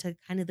get into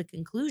kind of the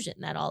conclusion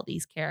that all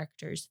these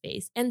characters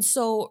face. And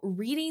so,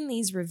 reading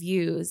these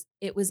reviews,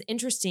 it was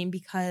interesting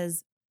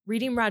because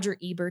reading Roger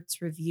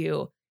Ebert's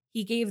review,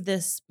 he gave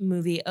this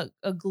movie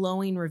a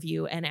glowing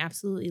review and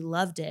absolutely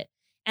loved it,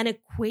 and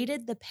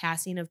equated the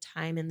passing of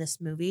time in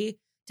this movie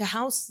to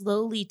how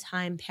slowly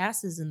time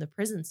passes in the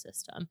prison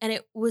system. And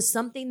it was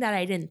something that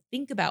I didn't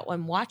think about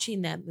when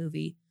watching that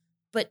movie.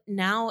 But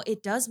now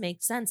it does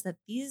make sense that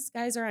these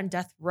guys are on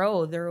death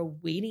row. They're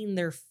awaiting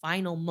their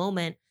final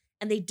moment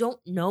and they don't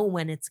know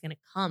when it's going to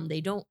come.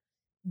 They don't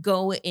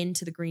go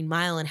into the Green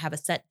Mile and have a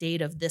set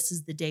date of this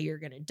is the day you're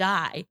going to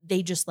die.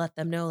 They just let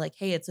them know, like,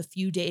 hey, it's a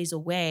few days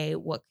away.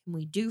 What can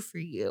we do for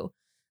you?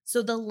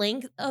 So the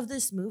length of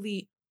this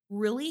movie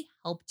really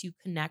helped you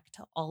connect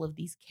to all of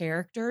these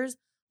characters,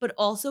 but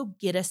also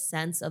get a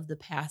sense of the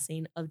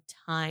passing of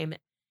time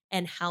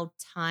and how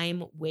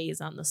time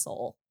weighs on the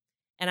soul.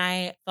 And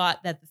I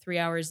thought that the 3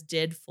 hours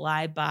did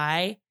fly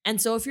by.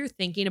 And so if you're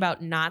thinking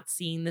about not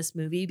seeing this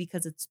movie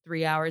because it's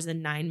 3 hours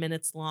and 9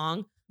 minutes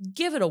long,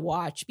 give it a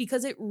watch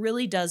because it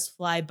really does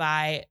fly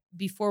by.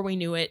 Before we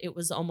knew it, it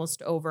was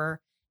almost over.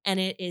 And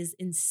it is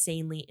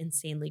insanely,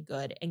 insanely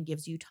good and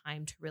gives you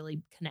time to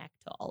really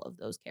connect to all of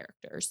those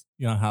characters.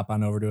 You want to hop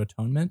on over to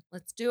Atonement?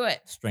 Let's do it.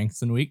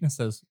 Strengths and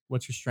weaknesses.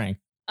 What's your strength?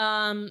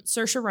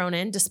 Saoirse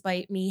Ronan,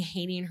 despite me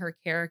hating her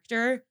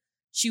character,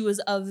 she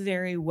was a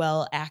very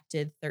well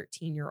acted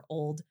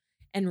 13-year-old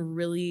and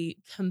really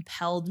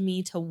compelled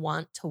me to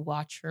want to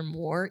watch her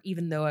more,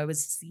 even though I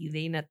was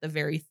seething at the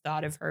very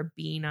thought of her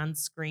being on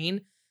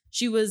screen.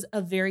 She was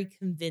a very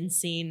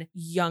convincing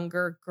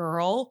younger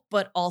girl,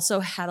 but also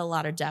had a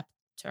lot of depth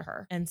to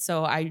her. And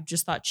so I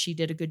just thought she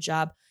did a good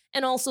job.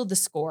 And also the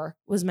score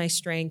was my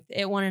strength.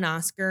 It won an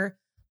Oscar.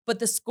 But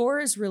the score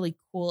is really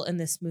cool in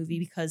this movie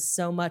because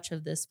so much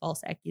of this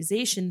false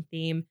accusation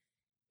theme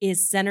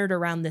is centered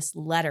around this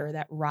letter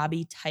that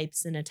Robbie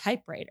types in a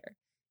typewriter.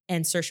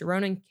 And Saoirse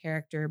Ronan's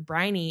character,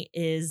 Bryony,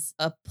 is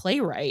a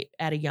playwright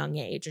at a young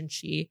age, and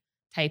she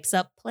types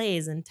up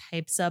plays and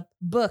types up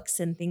books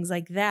and things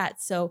like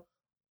that. So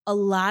a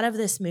lot of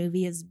this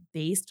movie is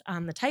based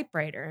on the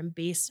typewriter and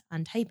based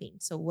on typing.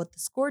 So what the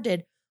score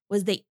did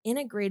was they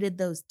integrated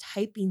those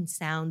typing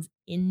sounds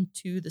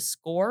into the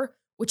score,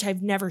 which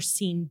I've never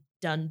seen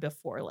done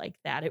before like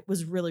that. It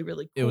was really,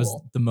 really cool. It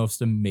was the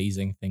most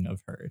amazing thing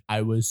I've heard.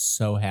 I was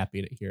so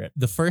happy to hear it.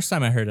 The first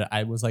time I heard it,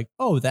 I was like,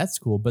 oh, that's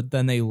cool. But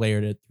then they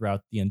layered it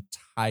throughout the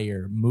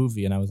entire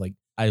movie. And I was like,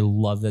 I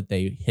love that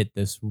they hit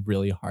this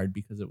really hard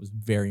because it was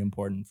very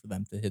important for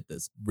them to hit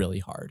this really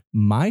hard.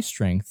 My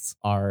strengths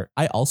are,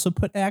 I also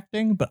put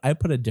acting, but I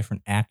put a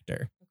different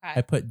actor.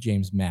 I put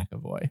James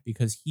McAvoy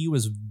because he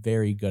was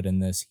very good in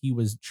this. He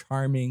was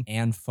charming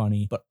and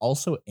funny, but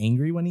also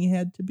angry when he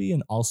had to be,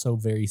 and also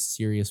very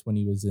serious when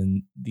he was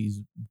in these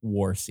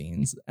war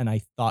scenes. And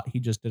I thought he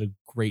just did a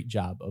great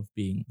job of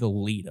being the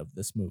lead of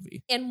this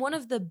movie. And one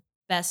of the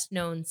best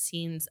known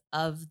scenes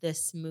of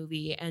this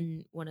movie,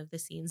 and one of the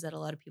scenes that a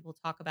lot of people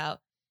talk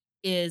about,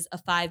 is a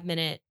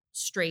 5-minute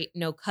straight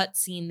no cut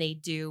scene they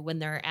do when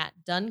they're at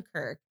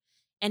Dunkirk.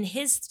 And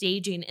his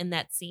staging in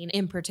that scene,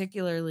 in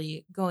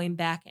particularly going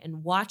back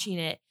and watching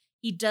it,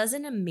 he does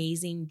an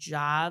amazing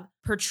job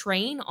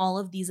portraying all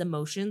of these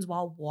emotions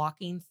while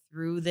walking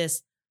through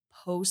this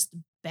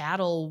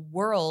post-battle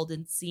world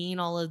and seeing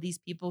all of these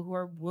people who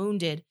are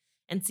wounded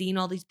and seeing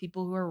all these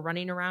people who are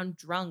running around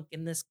drunk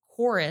and this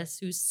chorus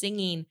who's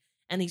singing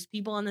and these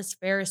people on this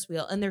Ferris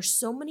wheel. And there's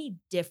so many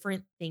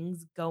different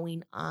things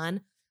going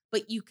on,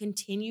 but you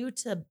continue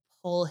to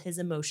pull his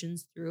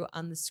emotions through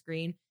on the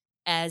screen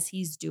as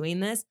he's doing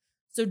this.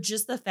 So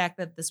just the fact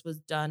that this was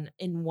done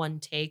in one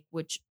take,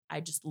 which I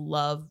just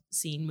love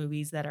seeing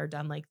movies that are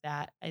done like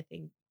that. I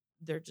think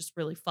they're just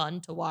really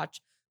fun to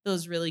watch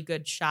those really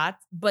good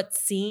shots. But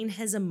seeing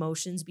his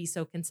emotions be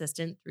so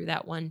consistent through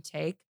that one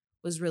take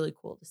was really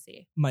cool to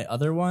see. My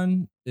other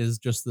one is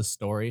just the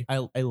story.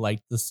 I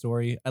liked the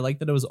story. I liked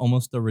that it was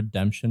almost a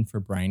redemption for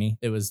Bryony.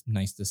 It was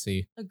nice to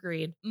see.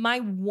 Agreed. My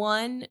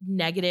one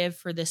negative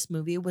for this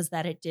movie was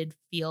that it did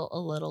feel a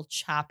little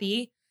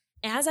choppy.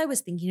 As I was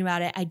thinking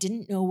about it, I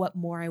didn't know what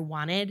more I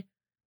wanted,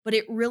 but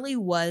it really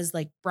was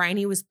like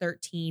Bryony was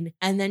 13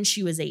 and then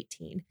she was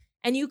 18.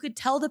 And you could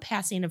tell the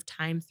passing of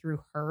time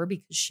through her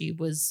because she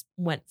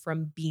went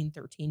from being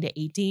 13 to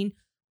 18.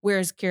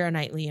 Whereas Keira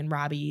Knightley and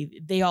Robbie,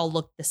 they all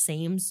looked the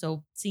same.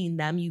 So seeing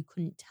them, you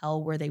couldn't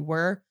tell where they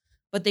were.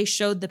 But they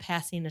showed the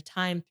passing of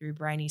time through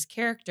Bryony's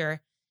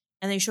character.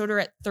 And they showed her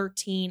at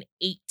 13,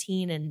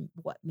 18, and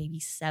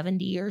maybe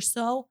 70 or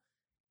so.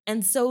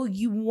 And so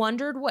you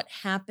wondered what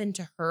happened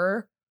to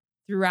her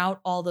throughout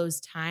all those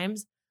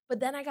times. But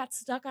then I got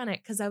stuck on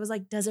it because I was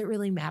like, does it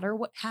really matter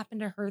what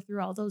happened to her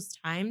through all those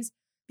times?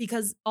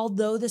 Because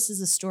although this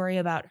is a story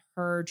about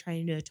her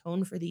trying to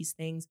atone for these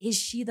things, is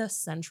she the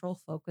central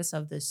focus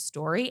of this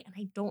story? And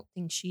I don't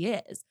think she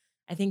is.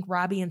 I think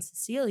Robbie and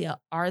Cecilia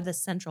are the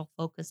central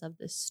focus of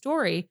this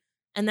story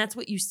And that's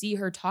what you see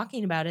her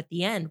talking about at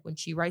the end when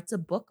she writes a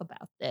book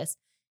about this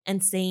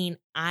and saying,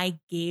 I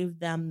gave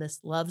them this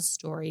love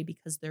story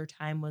because their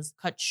time was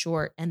cut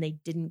short and they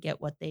didn't get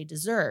what they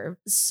deserved.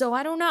 So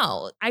I don't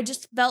know. I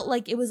just felt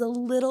like it was a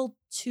little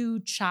too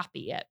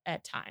choppy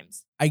at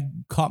times. I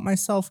caught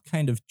myself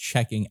kind of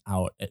checking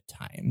out at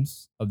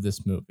times of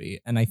this movie.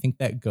 And I think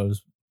that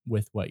goes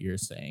with what you're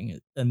saying.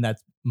 And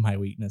that's my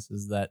weakness,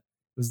 is that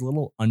it was a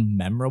little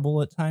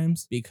unmemorable at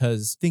times,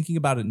 because thinking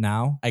about it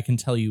now, I can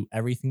tell you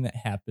everything that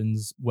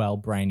happens while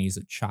Bryony's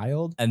a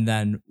child. And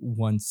then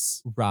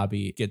once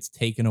Robbie gets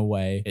taken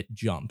away, it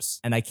jumps.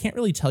 And I can't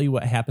really tell you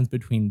what happens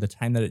between the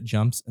time that it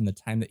jumps and the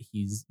time that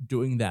he's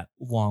doing that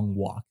long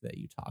walk that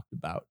you talked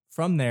about.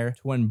 From there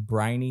to when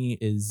Bryony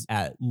is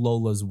at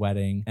Lola's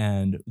wedding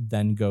and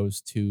then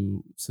goes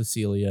to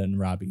Cecilia and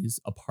Robbie's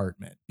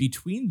apartment.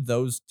 Between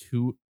those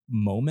two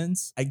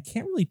moments, I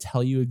can't really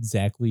tell you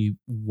exactly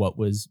what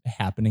was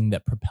happening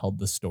that propelled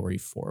the story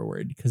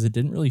forward, because it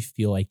didn't really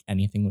feel like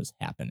anything was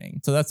happening.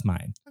 So that's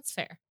mine. That's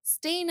fair.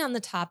 Staying on the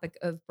topic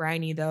of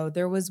Bryony, though,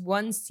 there was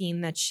one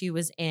scene that she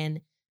was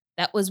in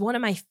that was one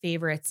of my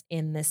favorites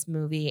in this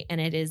movie, and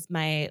it is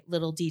my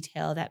little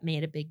detail that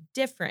made a big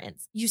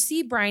difference. You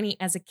see Bryony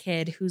as a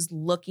kid who's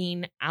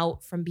looking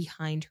out from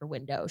behind her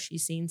window.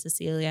 She's seen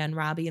Cecilia and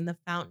Robbie in the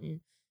fountain.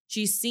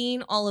 She's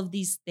seen all of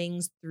these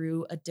things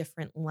through a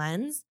different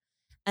lens.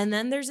 And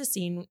then there's a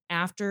scene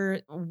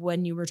after,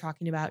 when you were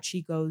talking about,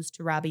 she goes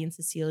to Robbie and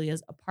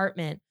Cecilia's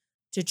apartment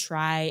to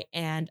try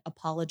and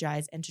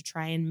apologize and to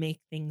try and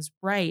make things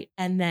right.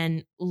 And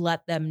then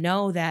let them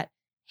know that,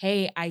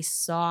 hey, I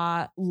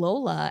saw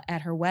Lola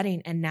at her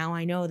wedding, and now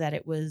I know that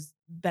it was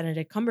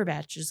Benedict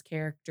Cumberbatch's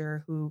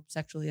character who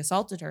sexually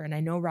assaulted her. And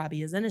I know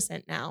Robbie is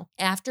innocent now.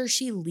 After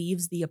she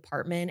leaves the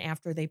apartment,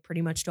 after they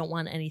pretty much don't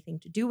want anything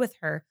to do with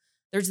her,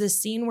 there's this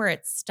scene where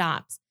it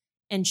stops.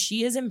 And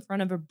she is in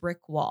front of a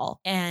brick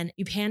wall, and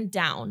you pan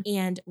down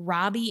and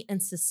Robbie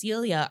and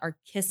Cecilia are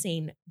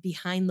kissing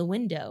behind the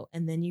window.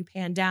 And then you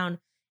pan down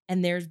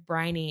and there's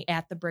Bryony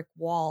at the brick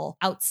wall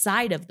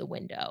outside of the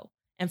window.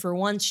 And for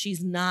once,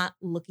 she's not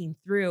looking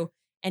through.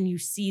 And you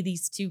see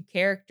these two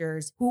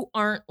characters who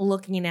aren't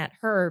looking at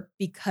her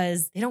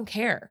because they don't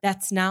care.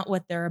 That's not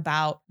what they're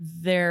about.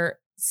 They're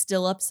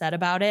still upset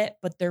about it,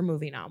 but they're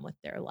moving on with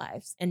their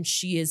lives. And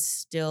she is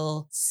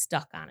still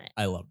stuck on it.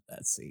 I loved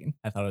that scene.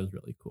 I thought it was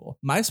really cool.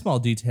 My small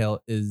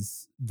detail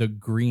is the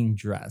green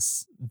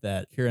dress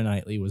that Keira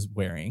Knightley was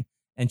wearing.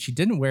 And she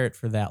didn't wear it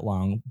for that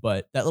long,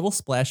 but that little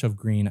splash of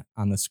green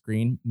on the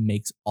screen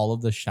makes all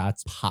of the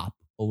shots pop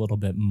a little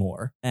bit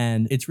more.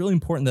 And it's really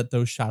important that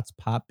those shots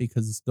pop,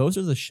 because those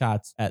are the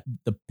shots at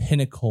the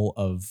pinnacle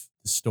of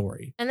the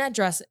story. And that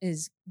dress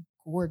is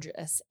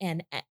gorgeous.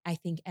 And I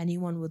think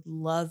anyone would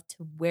love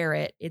to wear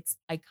it. It's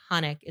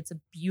iconic. It's a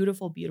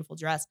beautiful, beautiful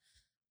dress.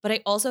 But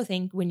I also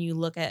think when you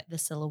look at the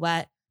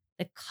silhouette,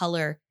 the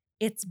color,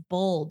 it's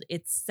bold,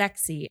 it's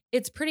sexy.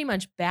 It's pretty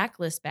much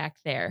backless back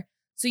there.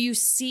 So you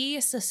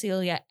see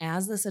Cecilia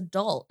as this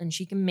adult, and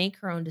she can make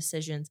her own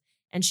decisions,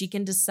 and she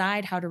can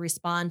decide how to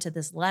respond to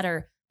this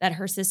letter that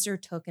her sister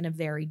took in a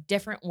very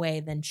different way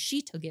than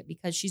she took it,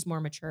 because she's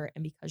more mature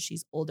and because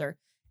she's older.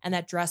 And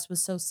that dress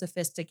was so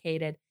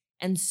sophisticated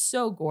and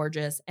so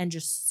gorgeous and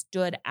just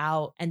stood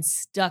out and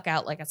stuck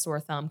out like a sore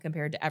thumb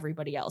compared to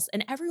everybody else.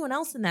 And everyone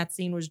else in that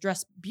scene was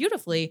dressed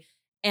beautifully.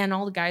 And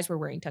all the guys were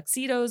wearing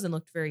tuxedos and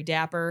looked very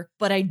dapper.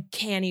 But I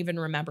can't even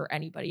remember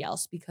anybody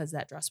else because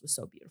that dress was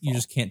so beautiful. You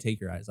just can't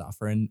take your eyes off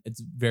her. And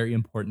it's very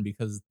important,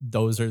 because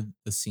those are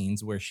the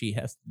scenes where she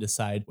has to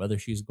decide whether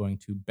she's going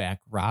to back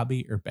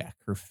Robbie or back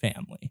her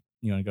family.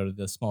 You want to go to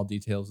the small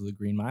details of the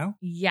Green Mile?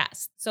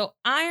 Yes. So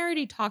I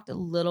already talked a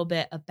little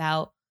bit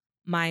about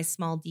my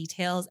small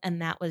details, and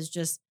that was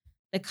just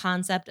the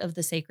concept of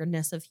the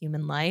sacredness of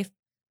human life,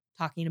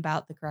 talking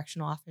about the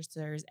correctional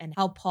officers and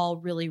how Paul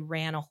really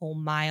ran a whole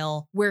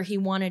mile where he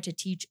wanted to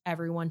teach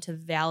everyone to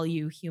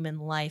value human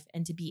life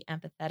and to be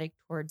empathetic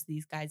towards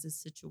these guys'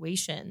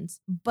 situations,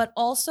 but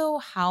also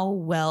how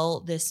well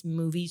this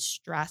movie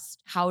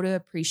stressed how to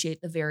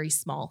appreciate the very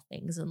small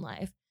things in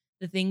life,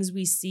 the things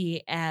we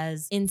see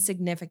as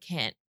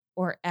insignificant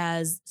or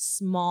as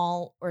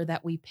small or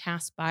that we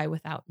pass by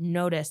without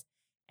notice.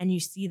 And you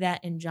see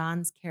that in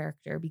John's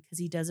character, because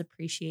he does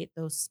appreciate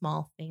those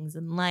small things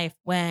in life.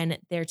 When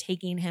they're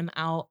taking him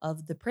out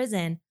of the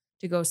prison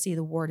to go see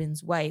the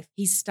warden's wife,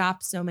 he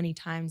stops so many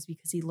times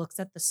because he looks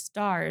at the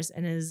stars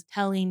and is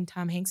telling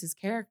Tom Hanks's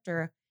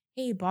character,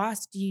 hey,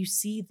 boss, do you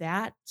see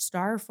that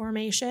star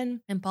formation?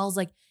 And Paul's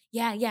like,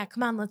 yeah,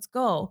 come on, let's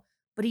go.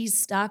 But he's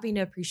stopping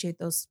to appreciate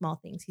those small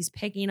things. He's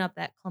picking up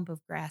that clump of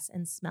grass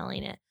and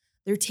smelling it.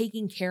 They're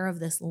taking care of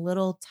this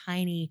little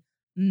tiny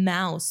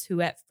mouse who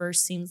at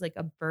first seems like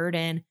a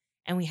burden,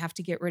 and we have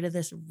to get rid of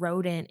this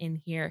rodent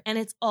in here. And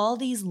it's all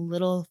these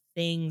little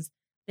things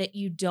that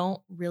you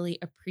don't really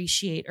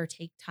appreciate or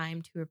take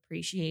time to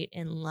appreciate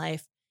in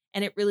life.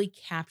 And it really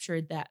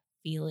captured that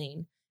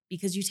feeling,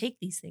 because you take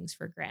these things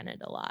for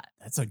granted a lot.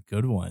 That's a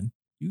good one.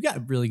 You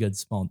got really good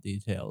small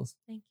details.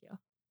 Thank you.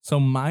 So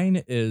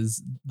mine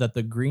is that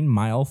the Green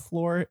Mile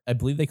floor, I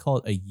believe they call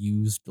it a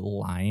used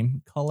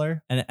lime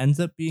color, and it ends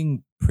up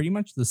being pretty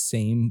much the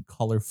same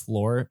color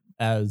floor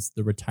as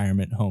the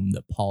retirement home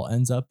that Paul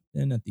ends up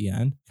in at the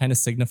end, kind of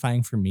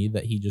signifying for me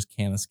that he just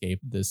can't escape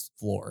this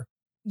floor.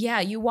 Yeah,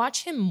 you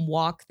watch him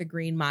walk the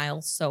Green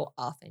Mile so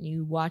often.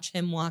 You watch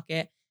him walk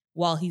it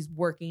while he's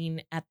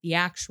working at the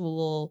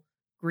actual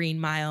Green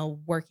Mile,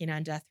 working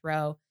on death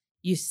row.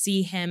 You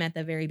see him at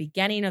the very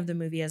beginning of the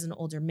movie as an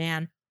older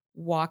man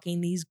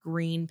walking these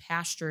green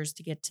pastures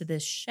to get to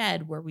this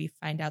shed where we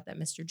find out that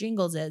Mr.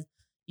 Jingles is.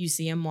 You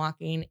see him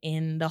walking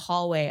in the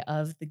hallway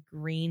of the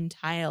green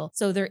tile.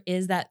 So there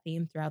is that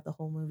theme throughout the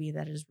whole movie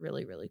that is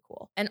really, really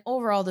cool. And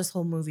overall, this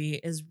whole movie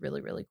is really,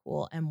 really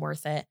cool and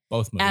worth it.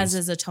 Both movies. As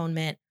is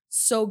Atonement.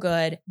 So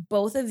good.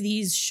 Both of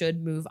these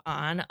should move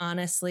on,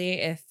 honestly,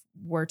 if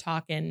we're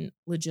talking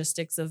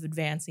logistics of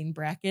advancing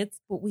brackets,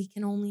 but we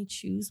can only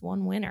choose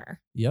one winner.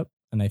 Yep.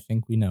 And I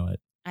think we know it.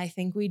 I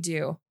think we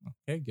do.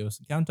 Okay, give us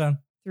a countdown.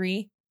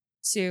 3,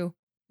 2,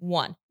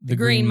 1. The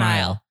Green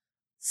Mile.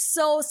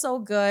 So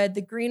good.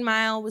 The Green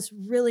Mile was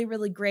really,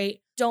 really great.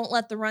 Don't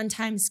let the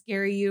runtime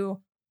scare you.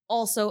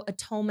 Also,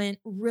 Atonement,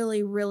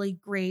 really, really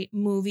great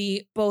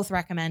movie. Both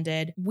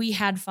recommended. We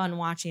had fun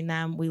watching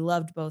them. We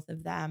loved both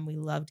of them. We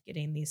loved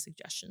getting these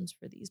suggestions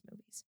for these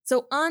movies.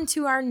 So on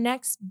to our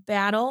next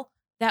battle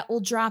that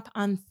will drop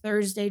on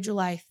Thursday,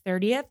 July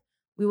 30th.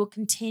 We will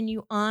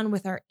continue on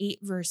with our 8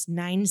 versus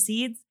 9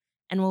 seeds,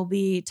 and we'll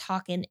be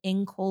talking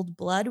In Cold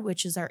Blood,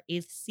 which is our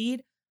 8th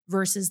seed,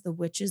 versus The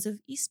Witches of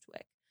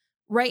Eastwick.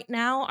 Right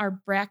now, our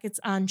brackets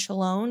on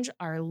Challenge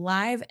are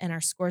live and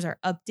our scores are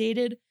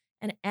updated.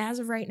 And as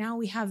of right now,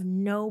 we have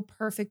no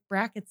perfect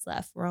brackets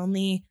left. We're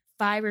only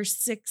 5 or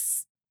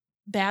 6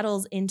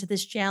 battles into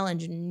this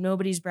challenge and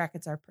nobody's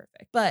brackets are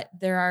perfect. But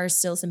there are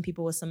still some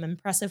people with some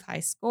impressive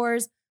high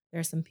scores. There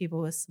are some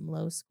people with some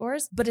low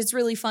scores, but it's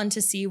really fun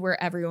to see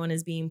where everyone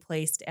is being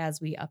placed as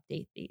we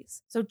update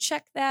these. So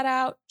check that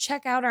out.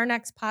 Check out our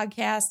next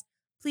podcast.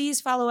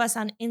 Please follow us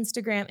on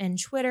Instagram and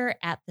Twitter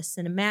at The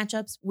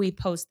Cinematchups. We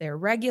post there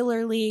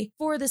regularly.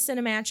 For The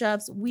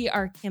Cinematchups, we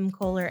are Kim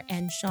Kohler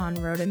and Sean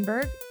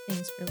Rodenberg.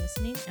 Thanks for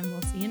listening, and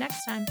we'll see you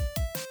next time.